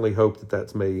certainly hope that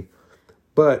that's me.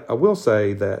 But I will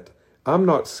say that I'm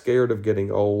not scared of getting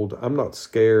old. I'm not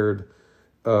scared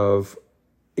of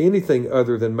anything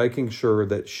other than making sure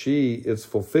that she is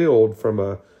fulfilled from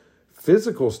a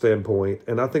physical standpoint.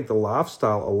 And I think the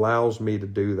lifestyle allows me to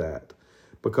do that,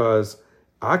 because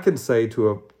I can say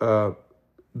to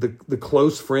the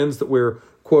close friends that we're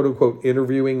quote unquote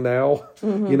interviewing now,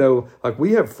 like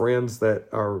we have friends that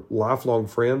are lifelong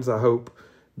friends. I hope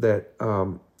that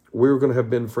we're going to have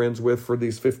been friends with for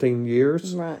these 15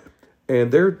 years. Right.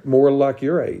 And they're more like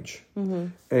your age.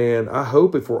 And I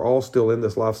hope if we're all still in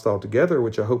this lifestyle together,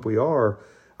 which I hope we are,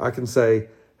 I can say,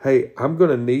 hey, I'm going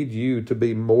to need you to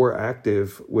be more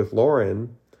active with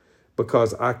Lauren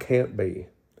because I can't be.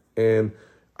 And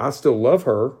I still love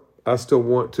her. I still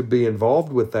want to be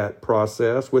involved with that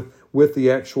process, with the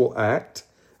actual act.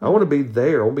 I want to be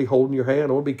there. I want to be holding your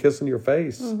hand. I want to be kissing your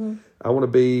face. I want to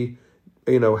be,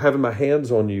 having my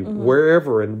hands on you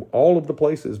wherever and all of the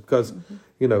places, because,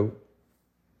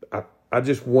 I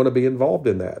just want to be involved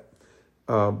in that.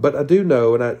 But I do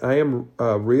know, and I am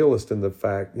a realist in the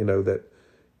fact, that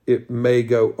it may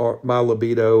go, my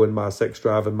libido and my sex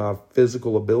drive and my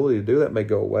physical ability to do that may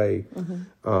go away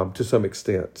to some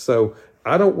extent. So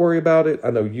I don't worry about it.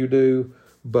 I know you do,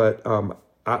 but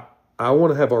I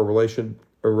want to have our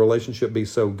relationship be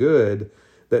so good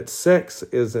that sex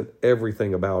isn't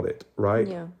everything about it, right?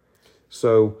 Yeah.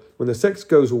 So when the sex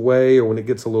goes away or when it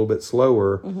gets a little bit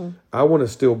slower, I want to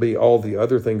still be all the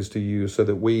other things to you so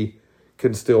that we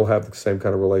can still have the same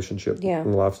kind of relationship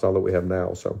and lifestyle that we have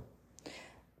now. So,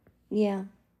 yeah,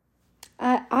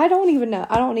 I don't even know.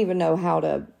 I don't even know how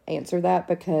to answer that,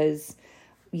 because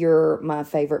you're my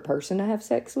favorite person to have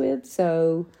sex with.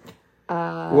 So,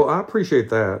 well, I appreciate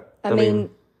that. I mean,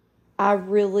 I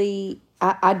really,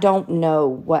 I don't know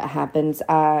what happens.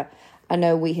 I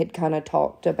know we had kind of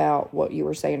talked about what you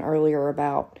were saying earlier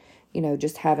about,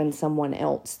 just having someone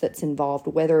else that's involved,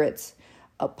 whether it's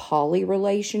a poly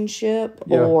relationship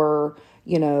or,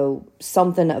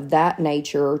 something of that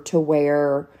nature, to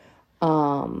where,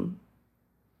 I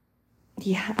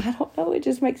don't know. It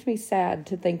just makes me sad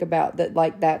to think about that.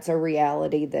 Like, that's a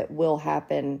reality that will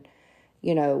happen,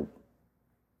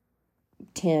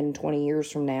 10, 20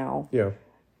 years from now. Yeah.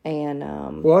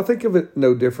 And, well, I think of it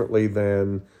no differently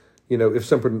than, if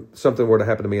something were to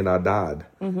happen to me and I died,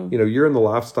 you're in the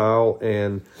lifestyle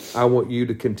and I want you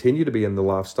to continue to be in the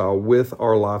lifestyle with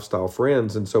our lifestyle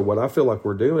friends. And so what I feel like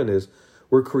we're doing is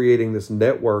we're creating this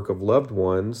network of loved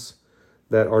ones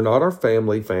that are not our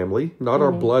family, not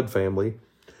our blood family,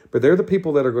 but they're the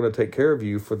people that are going to take care of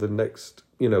you for the next,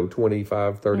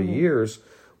 25, 30 years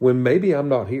when maybe I'm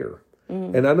not here.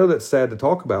 And I know that's sad to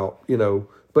talk about,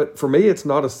 but for me, it's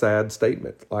not a sad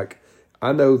statement. Like,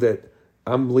 I know that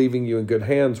I'm leaving you in good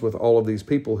hands with all of these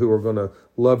people who are going to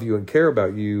love you and care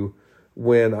about you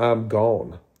when I'm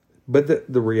gone.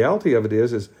 But the reality of it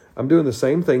is I'm doing the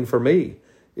same thing for me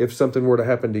if something were to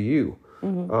happen to you.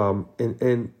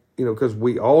 And because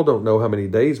we all don't know how many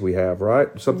days we have, right?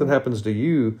 If something happens to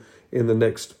you in the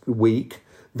next week,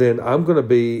 then I'm going to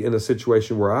be in a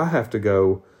situation where I have to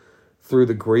go, through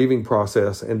the grieving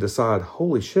process and decide,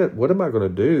 holy shit, what am I going to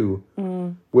do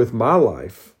with my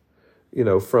life? You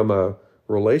know, from a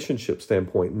relationship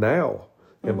standpoint now,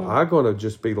 am I going to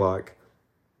just be like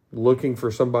looking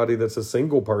for somebody that's a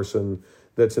single person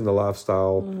that's in the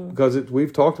lifestyle? Because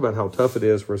we've talked about how tough it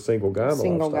is for a single guy in the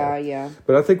Single lifestyle. guy, yeah.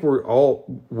 But I think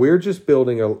we're just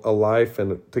building a life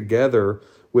and together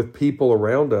with people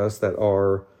around us that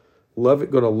are going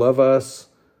to love us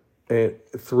and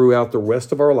throughout the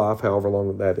rest of our life, however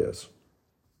long that is.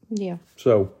 Yeah.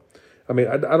 So, I mean,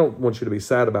 I don't want you to be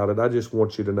sad about it. I just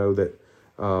want you to know that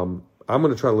I'm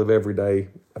going to try to live every day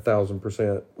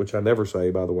 1,000%, which I never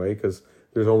say, by the way, because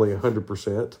there's only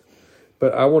 100%.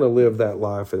 But I want to live that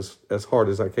life as hard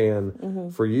as I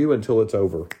can for you until it's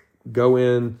over. Go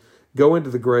into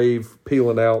the grave,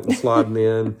 peeling out and sliding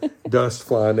in, dust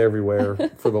flying everywhere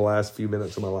for the last few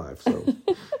minutes of my life. So,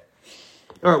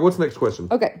 all right, what's the next question?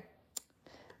 Okay.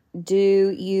 Do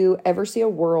you ever see a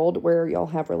world where y'all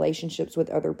have relationships with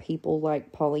other people,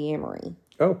 like polyamory?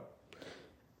 Oh,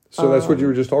 so that's what you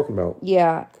were just talking about.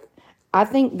 Yeah. I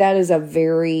think that is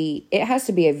it has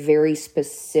to be a very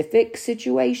specific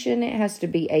situation. It has to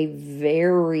be a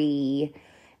very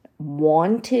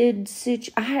wanted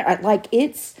situation. Like,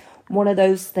 it's one of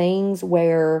those things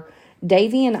where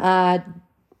Davey and I,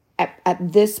 at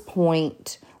this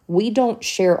point, we don't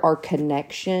share our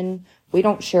connection. We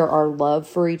don't share our love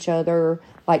for each other.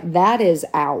 Like, that is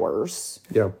ours.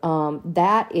 Yeah.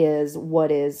 That is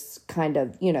what is kind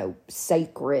of,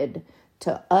 sacred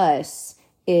to us,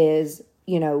 is,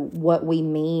 what we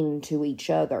mean to each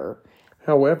other.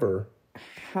 However,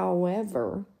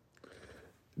 2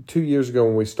 years ago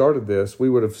when we started this, we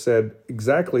would have said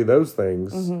exactly those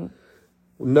things.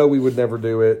 No, we would never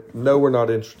do it. No, we're not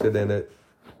interested in it.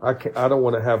 I don't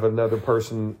want to have another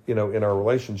person, in our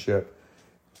relationship.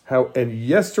 And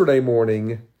yesterday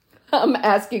morning, I'm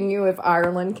asking you if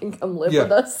Ireland can come live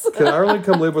with us. Can Ireland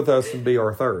come live with us and be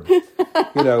our third?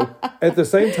 At the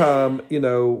same time,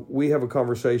 we have a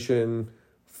conversation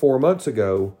 4 months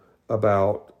ago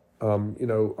about,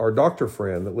 our doctor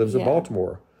friend that lives in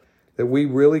Baltimore, that we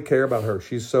really care about her.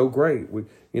 She's so great.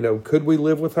 Could we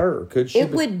live with her?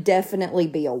 It would definitely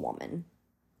be a woman.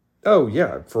 Oh,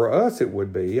 yeah. For us, it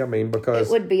would be. I mean, because...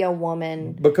 It would be a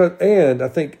woman. And I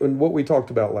think what we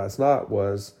talked about last night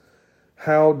was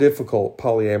how difficult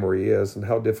polyamory is, and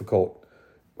how difficult,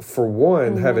 for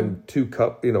one, having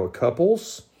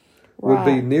couples would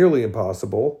be nearly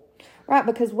impossible. Right,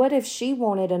 because what if she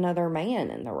wanted another man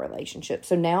in the relationship?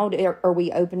 So now are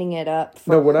we opening it up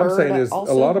for No, what her I'm saying is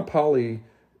also? a lot of poly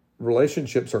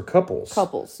relationships are couples.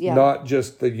 Couples, yeah. Not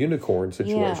just the unicorn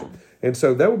situation. Yeah. And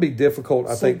so that would be difficult,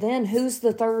 I think. So then who's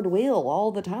the third wheel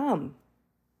all the time?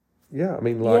 Yeah, I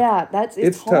mean,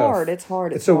 it's hard. Tough. It's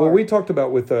hard. So what we talked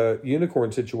about with the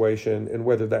unicorn situation and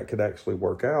whether that could actually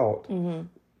work out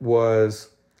was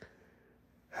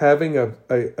having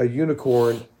a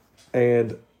unicorn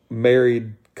and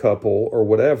married couple or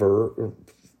whatever,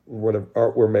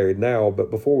 we're married now, but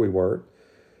before we weren't,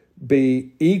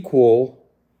 be equal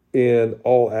in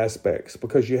all aspects,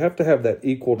 because you have to have that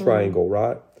equal triangle,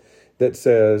 right? That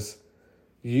says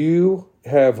you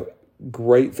have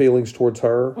great feelings towards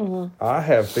her. I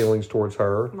have feelings towards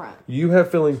her. Right. You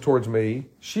have feelings towards me.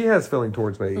 She has feelings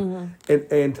towards me.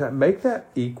 And to make that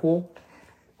equal.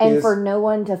 And for no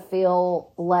one to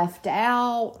feel left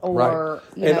out or,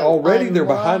 already they're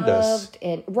behind us.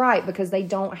 Right, because they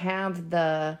don't have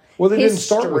the Well, they didn't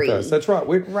history. start with us. That's right.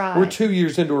 We're 2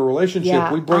 years into a relationship.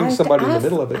 Yeah, we bring somebody in the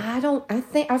middle of it.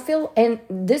 I feel, and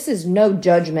this is no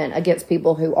judgment against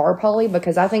people who are poly,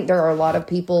 because I think there are a lot of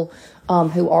people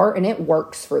who are, and it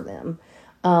works for them.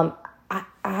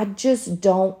 I just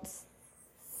don't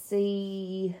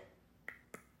see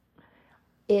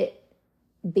it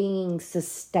being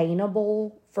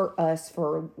sustainable for us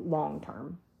for long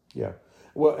term. Yeah.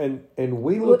 Well, and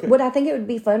we look would I think it would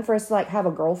be fun for us to have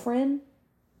a girlfriend?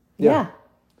 Yeah.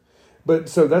 But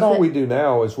so that's what we do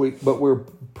now is we're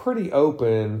pretty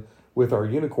open with our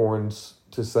unicorns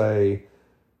to say,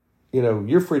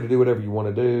 you're free to do whatever you want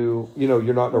to do.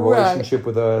 You're not in a relationship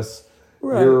with us.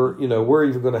 Right. We're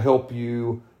even going to help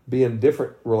you be in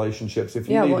different relationships. If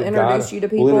you need we'll introduce you to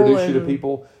people. We'll introduce you to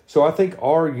people. So I think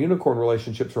our unicorn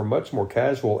relationships are much more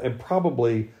casual, and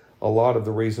probably a lot of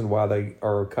the reason why they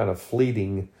are kind of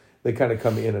fleeting. They kind of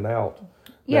come in and out.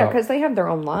 Yeah, because they have their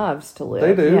own lives to live.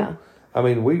 They do. Yeah. I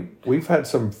mean, we've had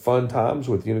some fun times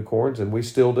with unicorns, and we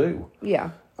still do. Yeah.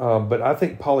 But I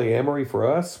think polyamory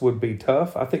for us would be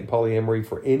tough. I think polyamory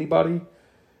for anybody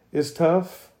is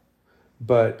tough.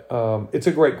 But it's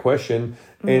a great question.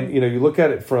 And, you look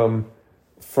at it from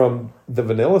the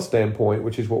vanilla standpoint,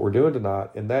 which is what we're doing tonight,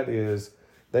 and that is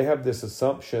they have this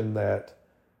assumption that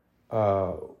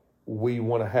we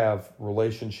want to have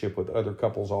relationship with other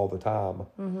couples all the time.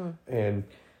 And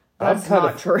That's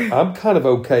not true. I'm kind of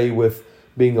okay with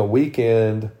being a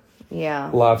weekend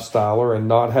lifestyler and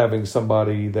not having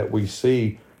somebody that we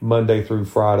see Monday through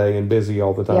Friday and busy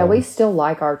all the time. Yeah, we still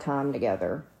like our time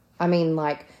together. I mean,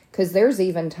 like, because there's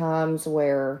even times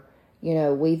where, you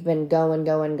know, we've been going,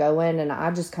 and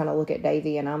I just kind of look at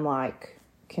Davey and I'm like,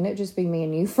 can it just be me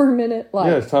and you for a minute? Like,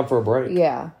 yeah, it's time for a break.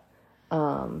 Yeah.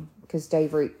 Because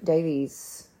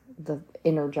Davey's the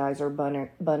Energizer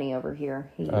bunny over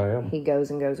here. He goes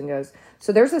and goes and goes.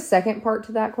 So there's a second part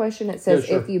to that question. It says,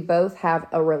 if you both have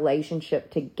a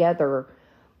relationship together,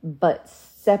 but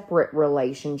separate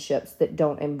relationships that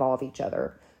don't involve each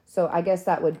other. So I guess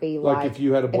that would be like if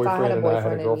you had a boyfriend, if I had a boyfriend and I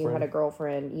had a girlfriend. and you had a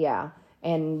girlfriend, yeah.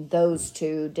 And those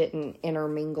two didn't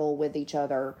intermingle with each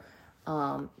other.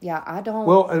 I don't.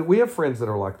 Well, we have friends that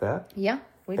are like that. Yeah,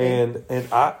 we do. And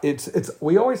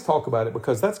we always talk about it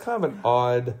because that's kind of an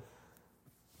odd,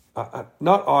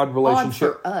 not odd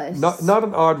relationship. Odd for us. Not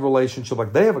an odd relationship.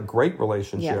 Like they have a great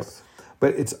relationship, Yes.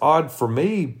 but it's odd for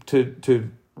me to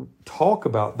talk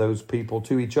about those people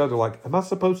to each other. Like, am I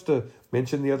supposed to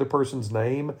mention the other person's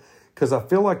name? Because I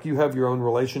feel like you have your own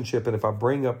relationship, and if I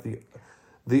bring up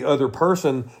the other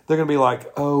person, they're going to be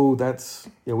like, oh, that's,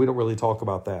 we don't really talk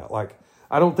about that. Like,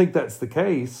 I don't think that's the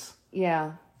case.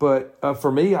 Yeah. But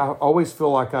for me, I always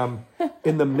feel like I'm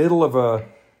in the middle of a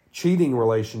cheating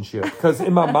relationship. Because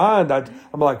in my mind,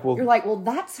 I'm like, well... You're like, well,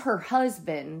 that's her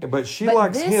husband. But she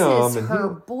likes him. This is her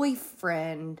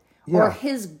boyfriend or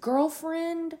his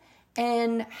girlfriend.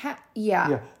 And,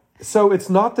 Yeah. So it's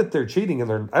not that they're cheating, and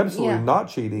they're absolutely not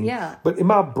cheating. Yeah. But in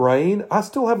my brain, I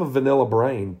still have a vanilla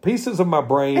brain. Pieces of my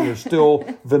brain are still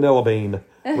vanilla bean,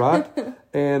 right?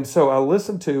 And so I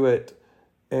listen to it,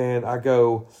 and I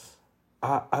go,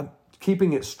 I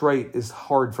keeping it straight is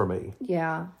hard for me.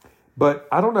 Yeah. But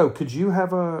I don't know. Could you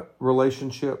have a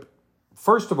relationship?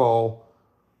 First of all,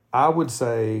 I would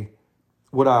say,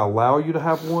 would I allow you to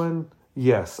have one?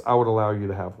 Yes, I would allow you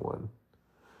to have one.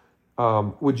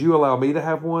 Would you allow me to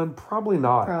have one? Probably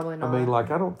not. Probably not. I mean, like,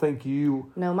 I don't think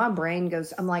you... No, my brain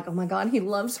goes, I'm like, oh my God, he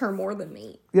loves her more than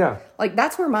me. Yeah. Like,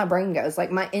 that's where my brain goes. Like,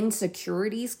 my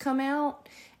insecurities come out,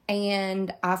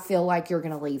 and I feel like you're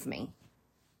going to leave me.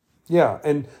 Yeah,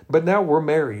 but now we're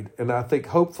married, and I think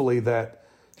hopefully that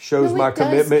shows my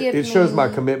commitment. It shows my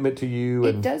commitment to you.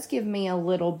 It does give me a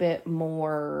little bit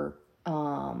more,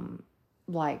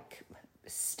 like...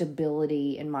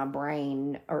 stability in my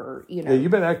brain, or Yeah,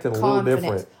 you've been acting a little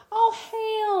different. Oh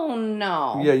hell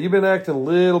no. Yeah, you've been acting a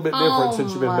little bit different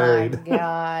since you've been married. Oh my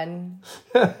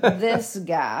God. This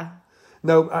guy.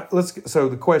 No, so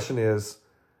the question is,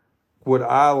 would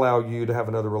I allow you to have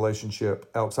another relationship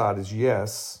outside? Is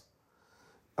yes.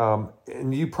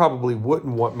 And you probably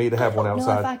wouldn't want me to have one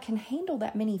outside. I don't know if I can handle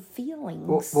that many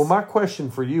feelings. Well, my question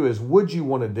for you is, would you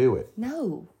want to do it?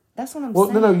 No. That's what I'm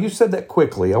saying. Well, no, you said that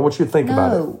quickly. I want you to think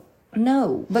about it.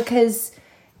 No, because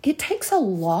it takes a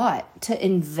lot to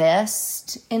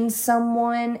invest in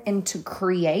someone and to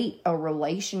create a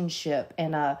relationship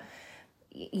and a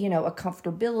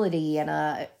comfortability and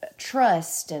a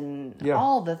trust and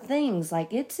all the things.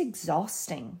 Like, it's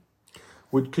exhausting.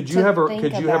 Could you have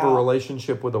a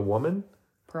relationship with a woman?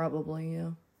 Probably, yeah.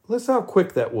 Listen how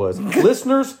quick that was.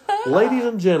 Listeners, ladies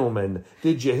and gentlemen,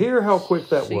 did you hear how quick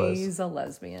that was? She's a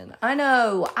lesbian. I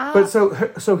know. But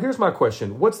so here's my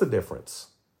question. What's the difference?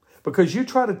 Because you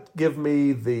try to give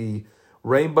me the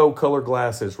rainbow color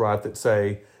glasses, right, that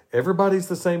say everybody's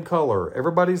the same color.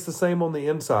 Everybody's the same on the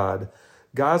inside.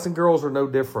 Guys and girls are no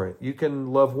different. You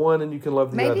can love one and you can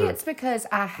love the other. Maybe it's because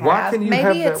I have. Why can you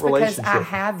have that relationship? Maybe it's because I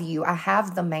have you. I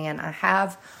have the man. I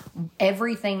have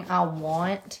everything I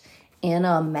want in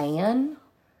a man,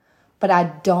 but I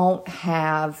don't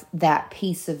have that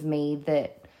piece of me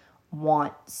that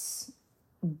wants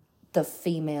the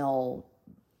female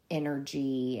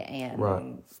energy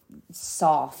and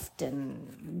soft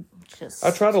and just...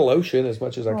 I try to lotion as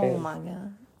much as I can. Oh my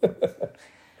God.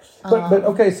 But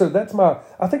okay, so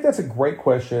I think that's a great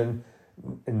question,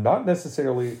 and not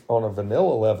necessarily on a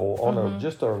vanilla level, on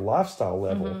just a lifestyle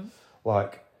level.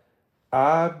 Like,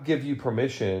 I give you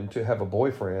permission to have a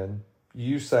boyfriend.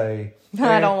 You say,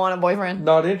 I don't want a boyfriend.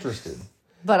 Not interested.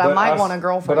 But I might want a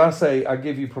girlfriend. But I say, I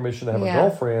give you permission to have a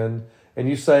girlfriend. And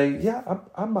you say, yeah,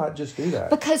 I might just do that.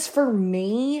 Because for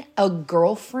me, a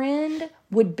girlfriend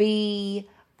would be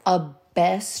a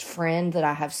best friend that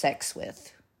I have sex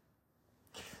with.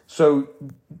 So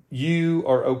you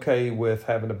are okay with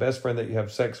having a best friend that you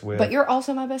have sex with. But you're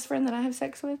also my best friend that I have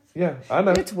sex with? Yeah, I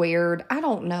know. It's weird. I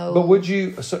don't know. But would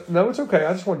you... no, it's okay.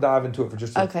 I just want to dive into it for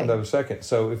just Okay. another second.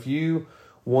 So if you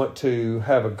want to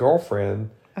have a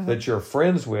girlfriend that you're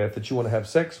friends with, that you want to have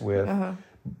sex with,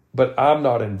 but I'm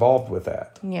not involved with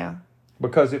that. Yeah.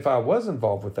 Because if I was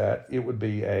involved with that, it would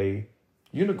be a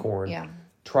unicorn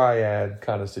triad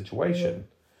kind of situation.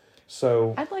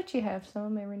 So... I'd let you have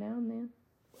some every now and then.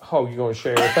 Oh, you're going to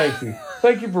share. Thank you.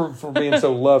 Thank you for being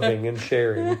so loving and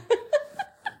sharing.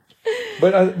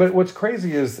 But what's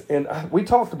crazy is, and we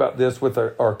talked about this with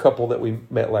our couple that we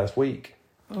met last week,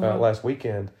 last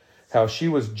weekend, how she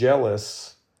was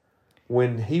jealous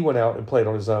when he went out and played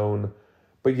on his own,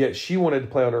 but yet she wanted to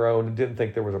play on her own and didn't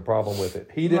think there was a problem with it.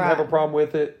 He didn't have a problem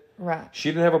with it. Right. She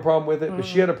didn't have a problem with it, but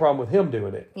she had a problem with him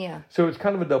doing it. Yeah. So it's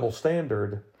kind of a double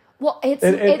standard. Well, it's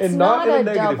not in not a a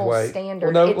negative double way.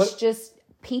 standard. Well, no, it's just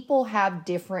people have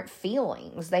different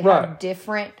feelings. They Right. have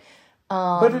different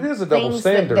But it is a double things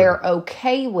standard. that they're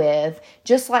okay with.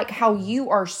 Just like how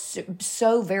you are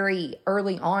so very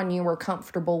early on, you were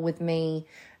comfortable with me,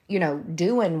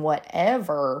 doing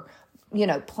whatever,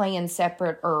 playing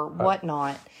separate or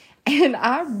whatnot. And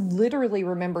I literally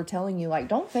remember telling you, like,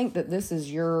 don't think that this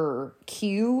is your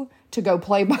cue to go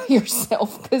play by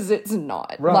yourself, because it's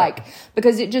not. Right. Like,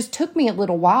 because it just took me a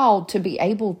little while to be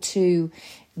able to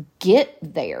get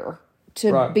there,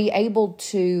 to be able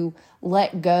to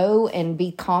let go and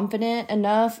be confident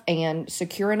enough and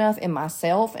secure enough in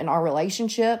myself and our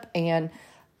relationship and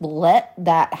let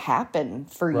that happen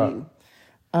for you.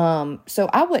 So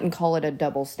I wouldn't call it a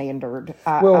double standard.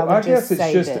 I guess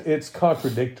it's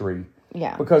contradictory.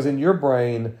 Yeah. Because in your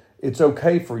brain, it's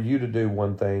okay for you to do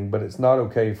one thing, but it's not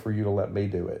okay for you to let me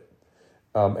do it.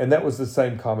 And that was the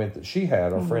same comment that she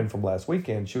had, our friend from last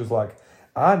weekend. She was like,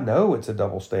 I know it's a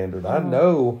double standard. I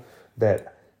know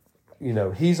that,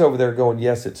 he's over there going,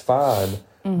 yes, it's fine.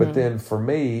 But then for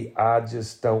me, I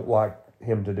just don't like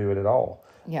him to do it at all.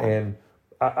 Yeah. And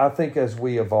I think as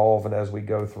we evolve and as we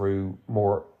go through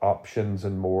more options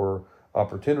and more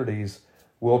opportunities,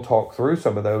 we'll talk through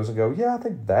some of those and go, yeah, I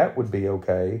think that would be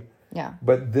okay. Yeah.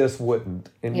 But this wouldn't.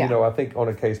 And, Yeah. I think on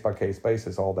a case-by-case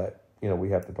basis, all that, we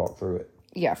have to talk through it.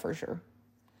 Yeah, for sure.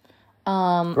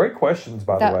 Great questions,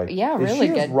 by the way. Yeah, And really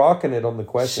she good. is rocking it on the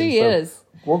questions. She is.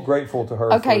 We're grateful to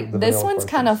her. Okay, for the this vanilla one's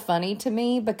kind questions. of funny to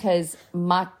me because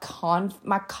my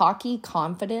cocky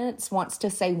confidence wants to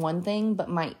say one thing, but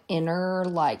my inner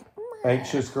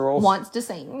Anxious girls. wants to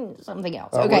say something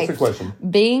else. What's Okay. the question?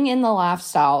 Being in the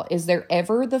lifestyle, is there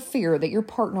ever the fear that your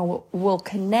partner will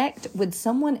connect with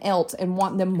someone else and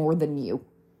want them more than you?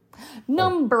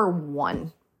 Number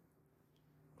one.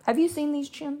 Have you seen these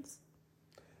chins?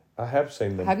 I have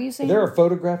seen them. Have you seen There them? are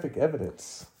photographic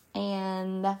evidence.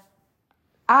 And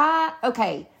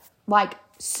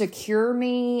secure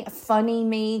me, funny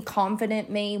me, confident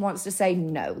me wants to say,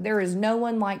 no, there is no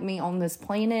one like me on this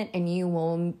planet, and you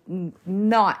will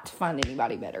not find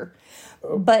anybody better.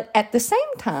 But at the same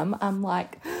time, I'm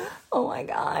like, oh my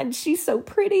God, she's so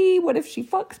pretty. What if she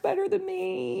fucks better than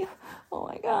me? Oh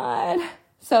my God.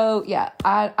 So yeah,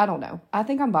 I don't know. I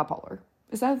think I'm bipolar.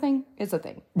 Is that a thing? It's a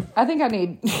thing. I think I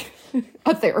need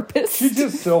a therapist. She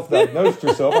just self-diagnosed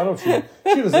herself. She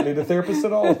doesn't need a therapist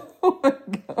at all. Oh my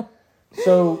God.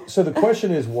 So the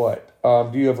question is what?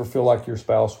 Do you ever feel like your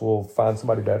spouse will find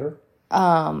somebody better?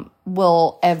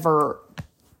 Will ever,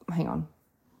 hang on.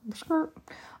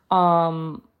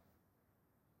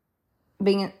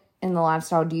 Being in the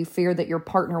lifestyle, do you fear that your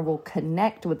partner will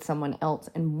connect with someone else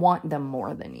and want them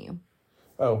more than you?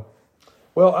 Oh,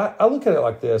 well, I look at it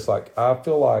like this. Like, I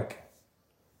feel like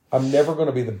I'm never going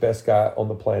to be the best guy on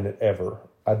the planet ever.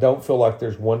 I don't feel like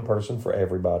there's one person for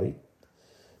everybody.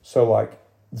 So, like,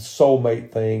 the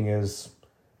soulmate thing is,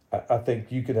 I think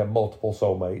you could have multiple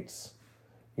soulmates.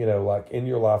 Like in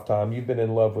your lifetime, you've been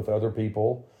in love with other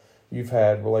people. You've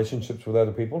had relationships with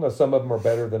other people. Now, some of them are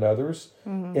better than others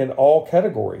in all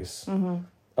categories.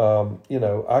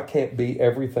 I can't be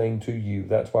everything to you.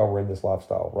 That's why we're in this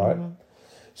lifestyle, right?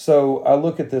 So I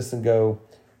look at this and go,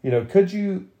 could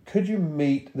you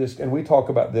meet this? And we talk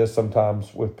about this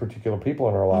sometimes with particular people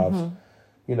in our lives.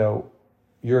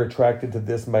 You're attracted to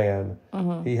this man.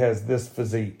 He has this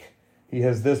physique. He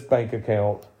has this bank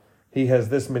account. He has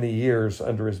this many years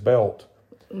under his belt.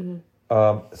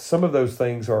 Some of those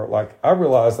things are like, I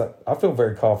realize that I feel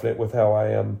very confident with how I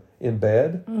am in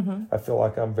bed. I feel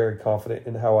like I'm very confident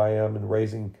in how I am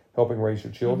in helping raise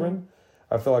your children.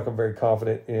 I feel like I'm very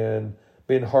confident in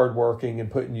being hardworking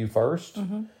and putting you first.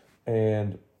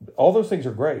 And all those things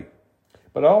are great.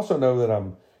 But I also know that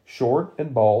I'm short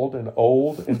and bald and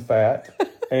old and fat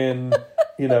and,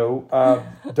 I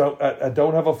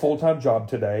don't have a full-time job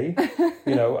today.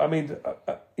 I mean,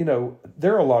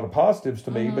 there are a lot of positives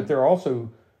to me, but there are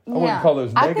also, I wouldn't call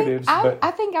those negatives.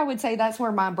 I think I would say that's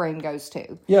where my brain goes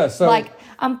to. Yeah, so like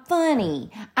I'm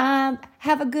funny, I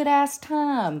have a good ass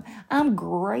time, I'm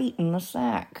great in the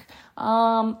sack.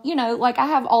 Like I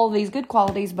have all of these good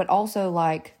qualities, but also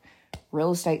like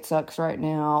real estate sucks right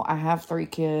now. I have 3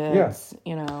 kids.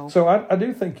 So I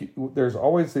do think there's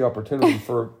always the opportunity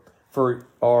for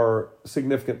our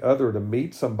significant other to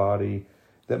meet somebody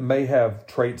that may have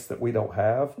traits that we don't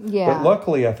have. Yeah. But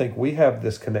luckily, I think we have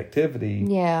this connectivity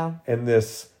and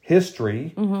this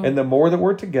history. And the more that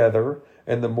we're together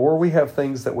and the more we have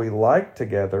things that we like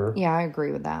together. Yeah, I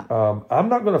agree with that. I'm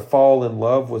not going to fall in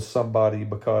love with somebody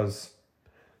because,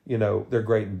 they're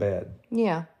great in bed.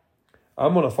 Yeah.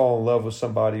 I'm going to fall in love with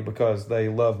somebody because they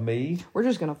love me. We're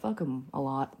just going to fuck them a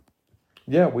lot.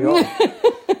 Yeah, we are.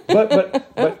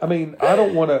 But I mean, I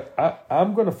don't want to.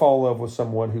 I'm going to fall in love with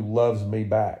someone who loves me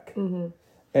back.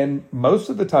 And most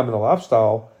of the time in the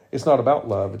lifestyle, it's not about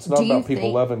love. It's not about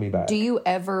people loving me back. Do you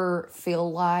ever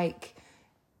feel like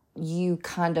you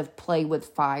kind of play with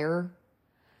fire,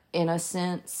 in a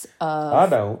sense of? I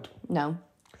don't. No.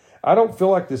 I don't feel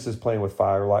like this is playing with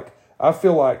fire. Like I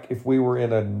feel like if we were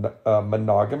in a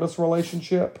monogamous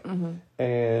relationship,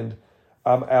 and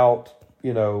I'm out,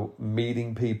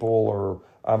 meeting people, or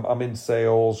I'm in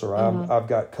sales, or I've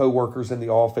got coworkers in the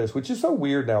office, which is so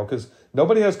weird now because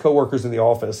nobody has coworkers in the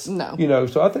office. No.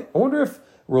 So I wonder if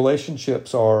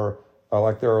relationships are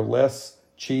like there are less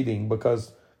cheating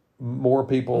because more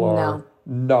people are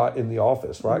not in the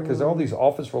office, right? Because all these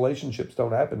office relationships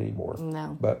don't happen anymore.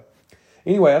 No. But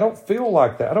anyway, I don't feel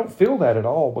like that. I don't feel that at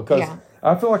all because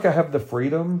I feel like I have the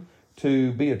freedom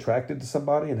to be attracted to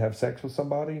somebody and have sex with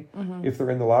somebody if they're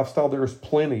in the lifestyle. There's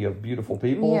plenty of beautiful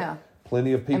people. Yeah.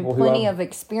 Plenty of people and plenty of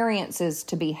experiences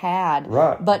to be had.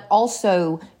 Right. But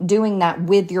also doing that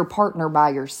with your partner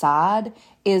by your side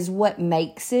is what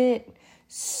makes it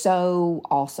so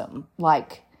awesome.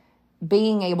 Like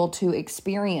being able to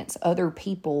experience other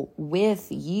people with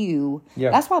you.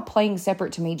 Yeah. That's why playing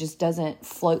separate to me just doesn't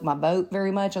float my boat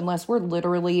very much unless we're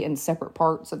literally in separate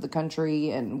parts of the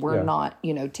country and we're not,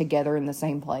 together in the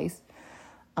same place.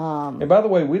 And by the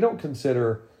way, we don't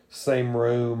consider same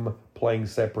room playing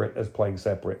separate as playing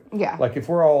separate. Yeah. Like if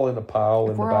we're all in a pile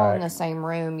in the We're all back. in the same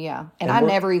room, yeah. And I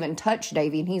never even touch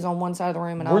Davey, and he's on one side of the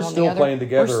room, and I'm on the other. We're still playing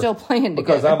together. We're still playing together.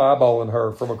 Because I'm eyeballing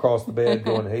her from across the bed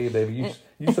going, hey, baby,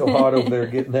 you so hot over there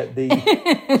getting that D.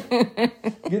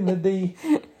 Getting the D.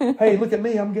 Hey, look at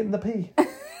me. I'm getting the P.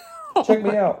 Check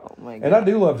me out. Oh my God. And I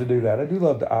do love to do that. I do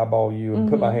love to eyeball you and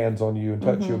put my hands on you and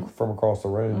touch you from across the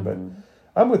room. But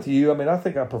I'm with you. I mean, I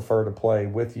think I prefer to play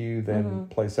with you than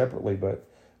play separately, but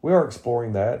we are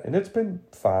exploring that, and it's been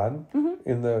fine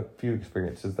in the few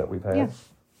experiences that we've had. Yeah.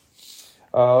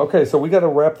 Okay, so we got to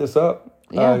wrap this up.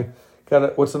 Yeah.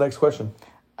 What's the next question?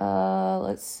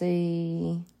 Let's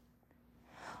see.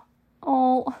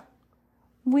 Oh,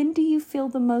 when do you feel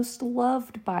the most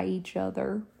loved by each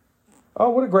other?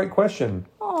 Oh, what a great question.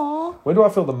 Aw. When do I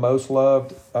feel the most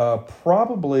loved?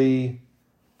 Probably.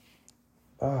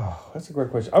 Oh, that's a great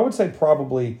question. I would say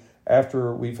probably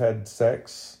after we've had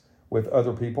sex with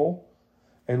other people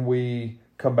and we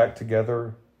come back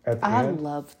together at the end. I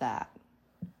love that.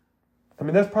 I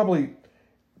mean, that's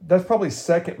probably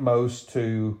second most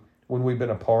to when we've been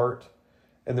apart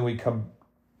and then we come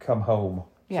home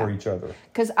for each other.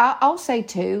 Because I'll say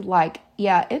too, like,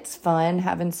 yeah, it's fun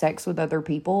having sex with other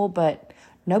people, but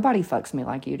nobody fucks me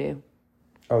like you do.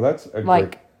 Oh, that's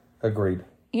agreed.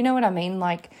 You know what I mean?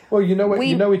 Like, well, you know what?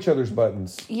 You know each other's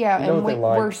buttons. Yeah, you know and what they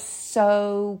like. we're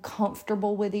so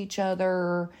comfortable with each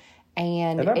other,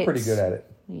 and I'm pretty good at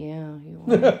it. Yeah, you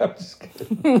are. I'm just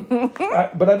kidding.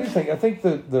 But I think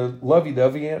the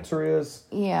lovey-dovey answer is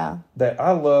that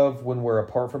I love when we're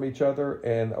apart from each other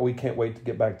and we can't wait to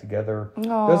get back together.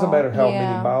 Doesn't matter how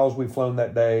many miles we've flown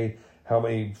that day, how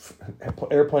many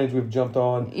airplanes we've jumped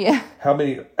on, how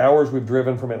many hours we've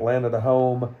driven from Atlanta to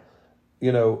home.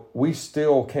 We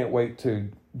still can't wait to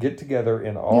get together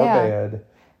in our bed,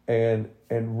 and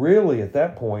really at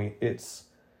that point it's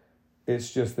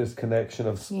just this connection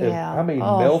of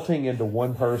melting into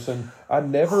one person. I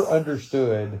never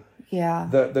understood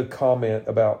the comment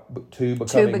about two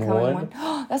becoming one.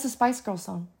 That's a Spice Girls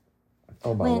song.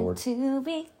 Oh my Lord! To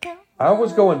become I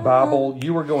was going Bible,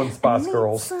 you were going Spice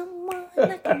Girls.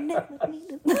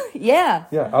 Yeah,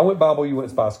 I went Bible, you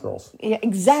went Spice Girls. Yeah,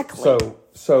 exactly.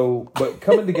 But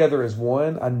coming together as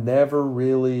one, I never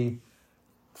really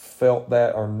felt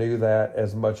that or knew that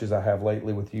as much as I have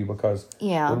lately with you, because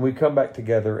when we come back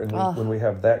together and when we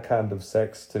have that kind of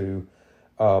sex too,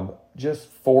 just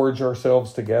forge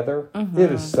ourselves together.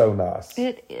 It is so nice.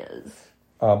 It is.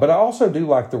 But I also do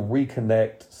like the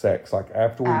reconnect sex, like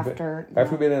after After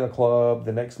we've been in a club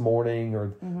the next morning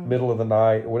or middle of the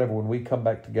night or whatever, when we come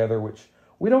back together, which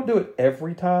we don't do it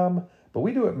every time, but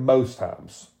we do it most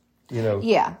times. You know,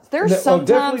 Yeah, there's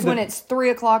sometimes when it's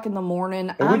 3:00 in the morning,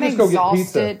 I'm just go get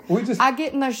exhausted. pizza. I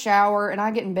get in the shower and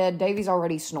I get in bed. Davy's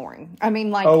already snoring. I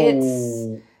mean, like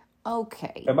it's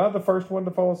okay. Am I the first one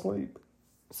to fall asleep?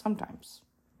 Sometimes.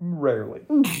 Rarely.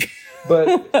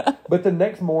 but the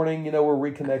next morning, you know, we're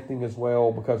reconnecting as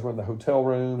well because we're in the hotel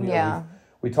room. You know,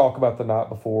 we talk about the night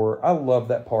before. I love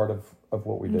that part of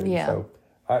what we do. Yeah. So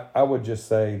I would just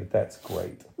say that that's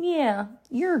great. Yeah,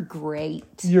 you're great.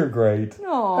 You're great.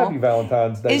 Aw. Happy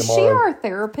Valentine's Day Is tomorrow. she our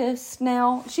therapist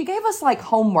now? She gave us like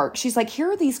homework. She's like, here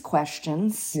are these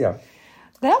questions. Yeah.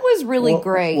 That was really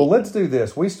great. Well, let's do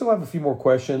this. We still have a few more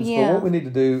questions, Yeah. but what we need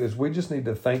to do is we just need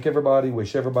to thank everybody,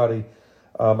 wish everybody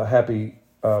a happy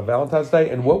Valentine's Day,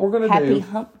 and what we're going to do. Happy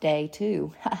hump day,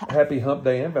 too. Happy Hump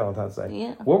Day and Valentine's Day.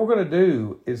 Yeah. What we're going to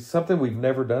do is something we've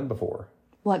never done before.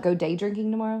 What, go day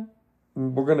drinking tomorrow?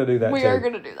 We're going to do that. We too. are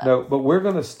going to do that. No, but we're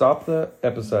going to stop the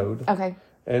episode. Okay.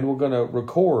 And we're going to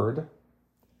record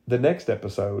the next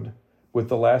episode with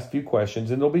the last few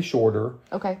questions, and it'll be shorter.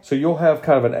 Okay. So you'll have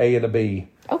kind of an A and a B.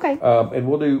 Okay. And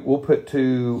we'll put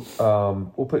two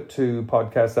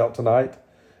podcasts out tonight,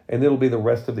 and it'll be the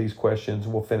rest of these questions,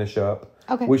 and we'll finish up.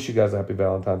 Okay. Wish you guys a happy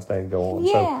Valentine's Day and go on.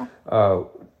 Yeah.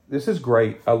 So this is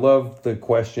great. I love the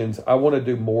questions. I want to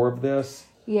do more of this.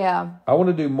 Yeah. I want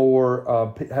to do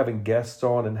more having guests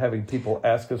on and having people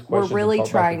ask us questions. We're really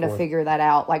trying to figure that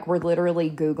out. Like, we're literally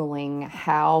Googling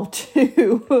how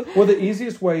to. Well, the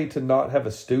easiest way to not have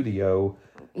a studio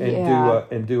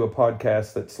and do a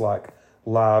podcast that's like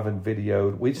live and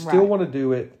videoed. We still want to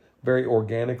do it very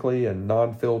organically and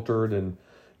non-filtered and,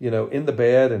 you know, in the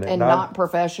bed and not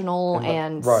professional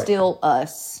and still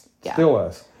us. Yeah. Still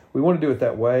us. We want to do it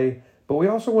that way, but we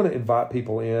also want to invite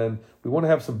people in. We want to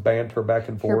have some banter back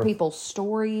and forth. Hear people's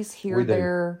stories, hear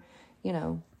their, you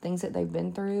know, things that they've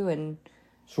been through, and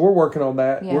so we're working on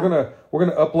that. Yeah. We're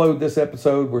gonna upload this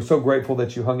episode. We're so grateful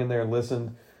that you hung in there and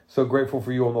listened. So grateful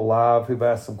for you on the live who've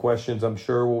asked some questions. I'm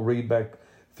sure we'll read back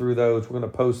through those. We're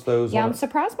gonna post those. Yeah, I'm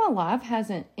surprised my live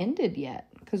hasn't ended yet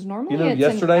because normally you know, it's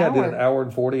yesterday an hour. I did an hour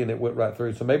and 40 and it went right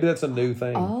through. So maybe that's a new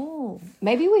thing. Oh,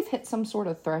 maybe we've hit some sort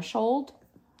of threshold.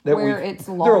 That where it's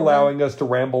longer. They're allowing us to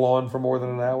ramble on for more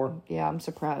than an hour. Yeah, I'm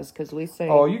surprised because we say,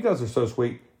 oh, you guys are so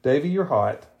sweet. Davey, you're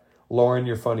hot. Lauren,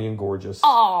 you're funny and gorgeous.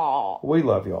 oh, We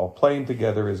love y'all. Playing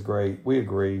together is great. We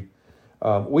agree.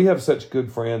 We have such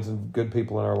good friends and good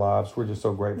people in our lives. We're just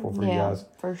so grateful for you guys.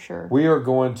 For sure. We are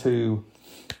going to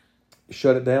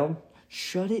shut it down.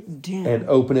 Shut it down. And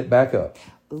open it back up.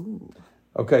 Ooh.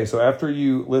 Okay, so after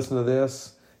you listen to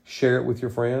this, share it with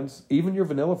your friends, even your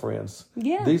vanilla friends.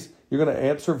 Yeah. You're going to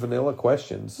answer vanilla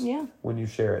questions when you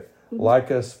share it. Mm-hmm. Like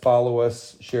us, follow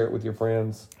us, share it with your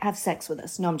friends. Have sex with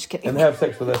us. No, I'm just kidding. And have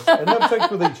sex with us. And have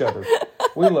sex with each other.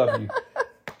 We love you.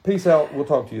 Peace out. We'll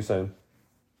talk to you soon.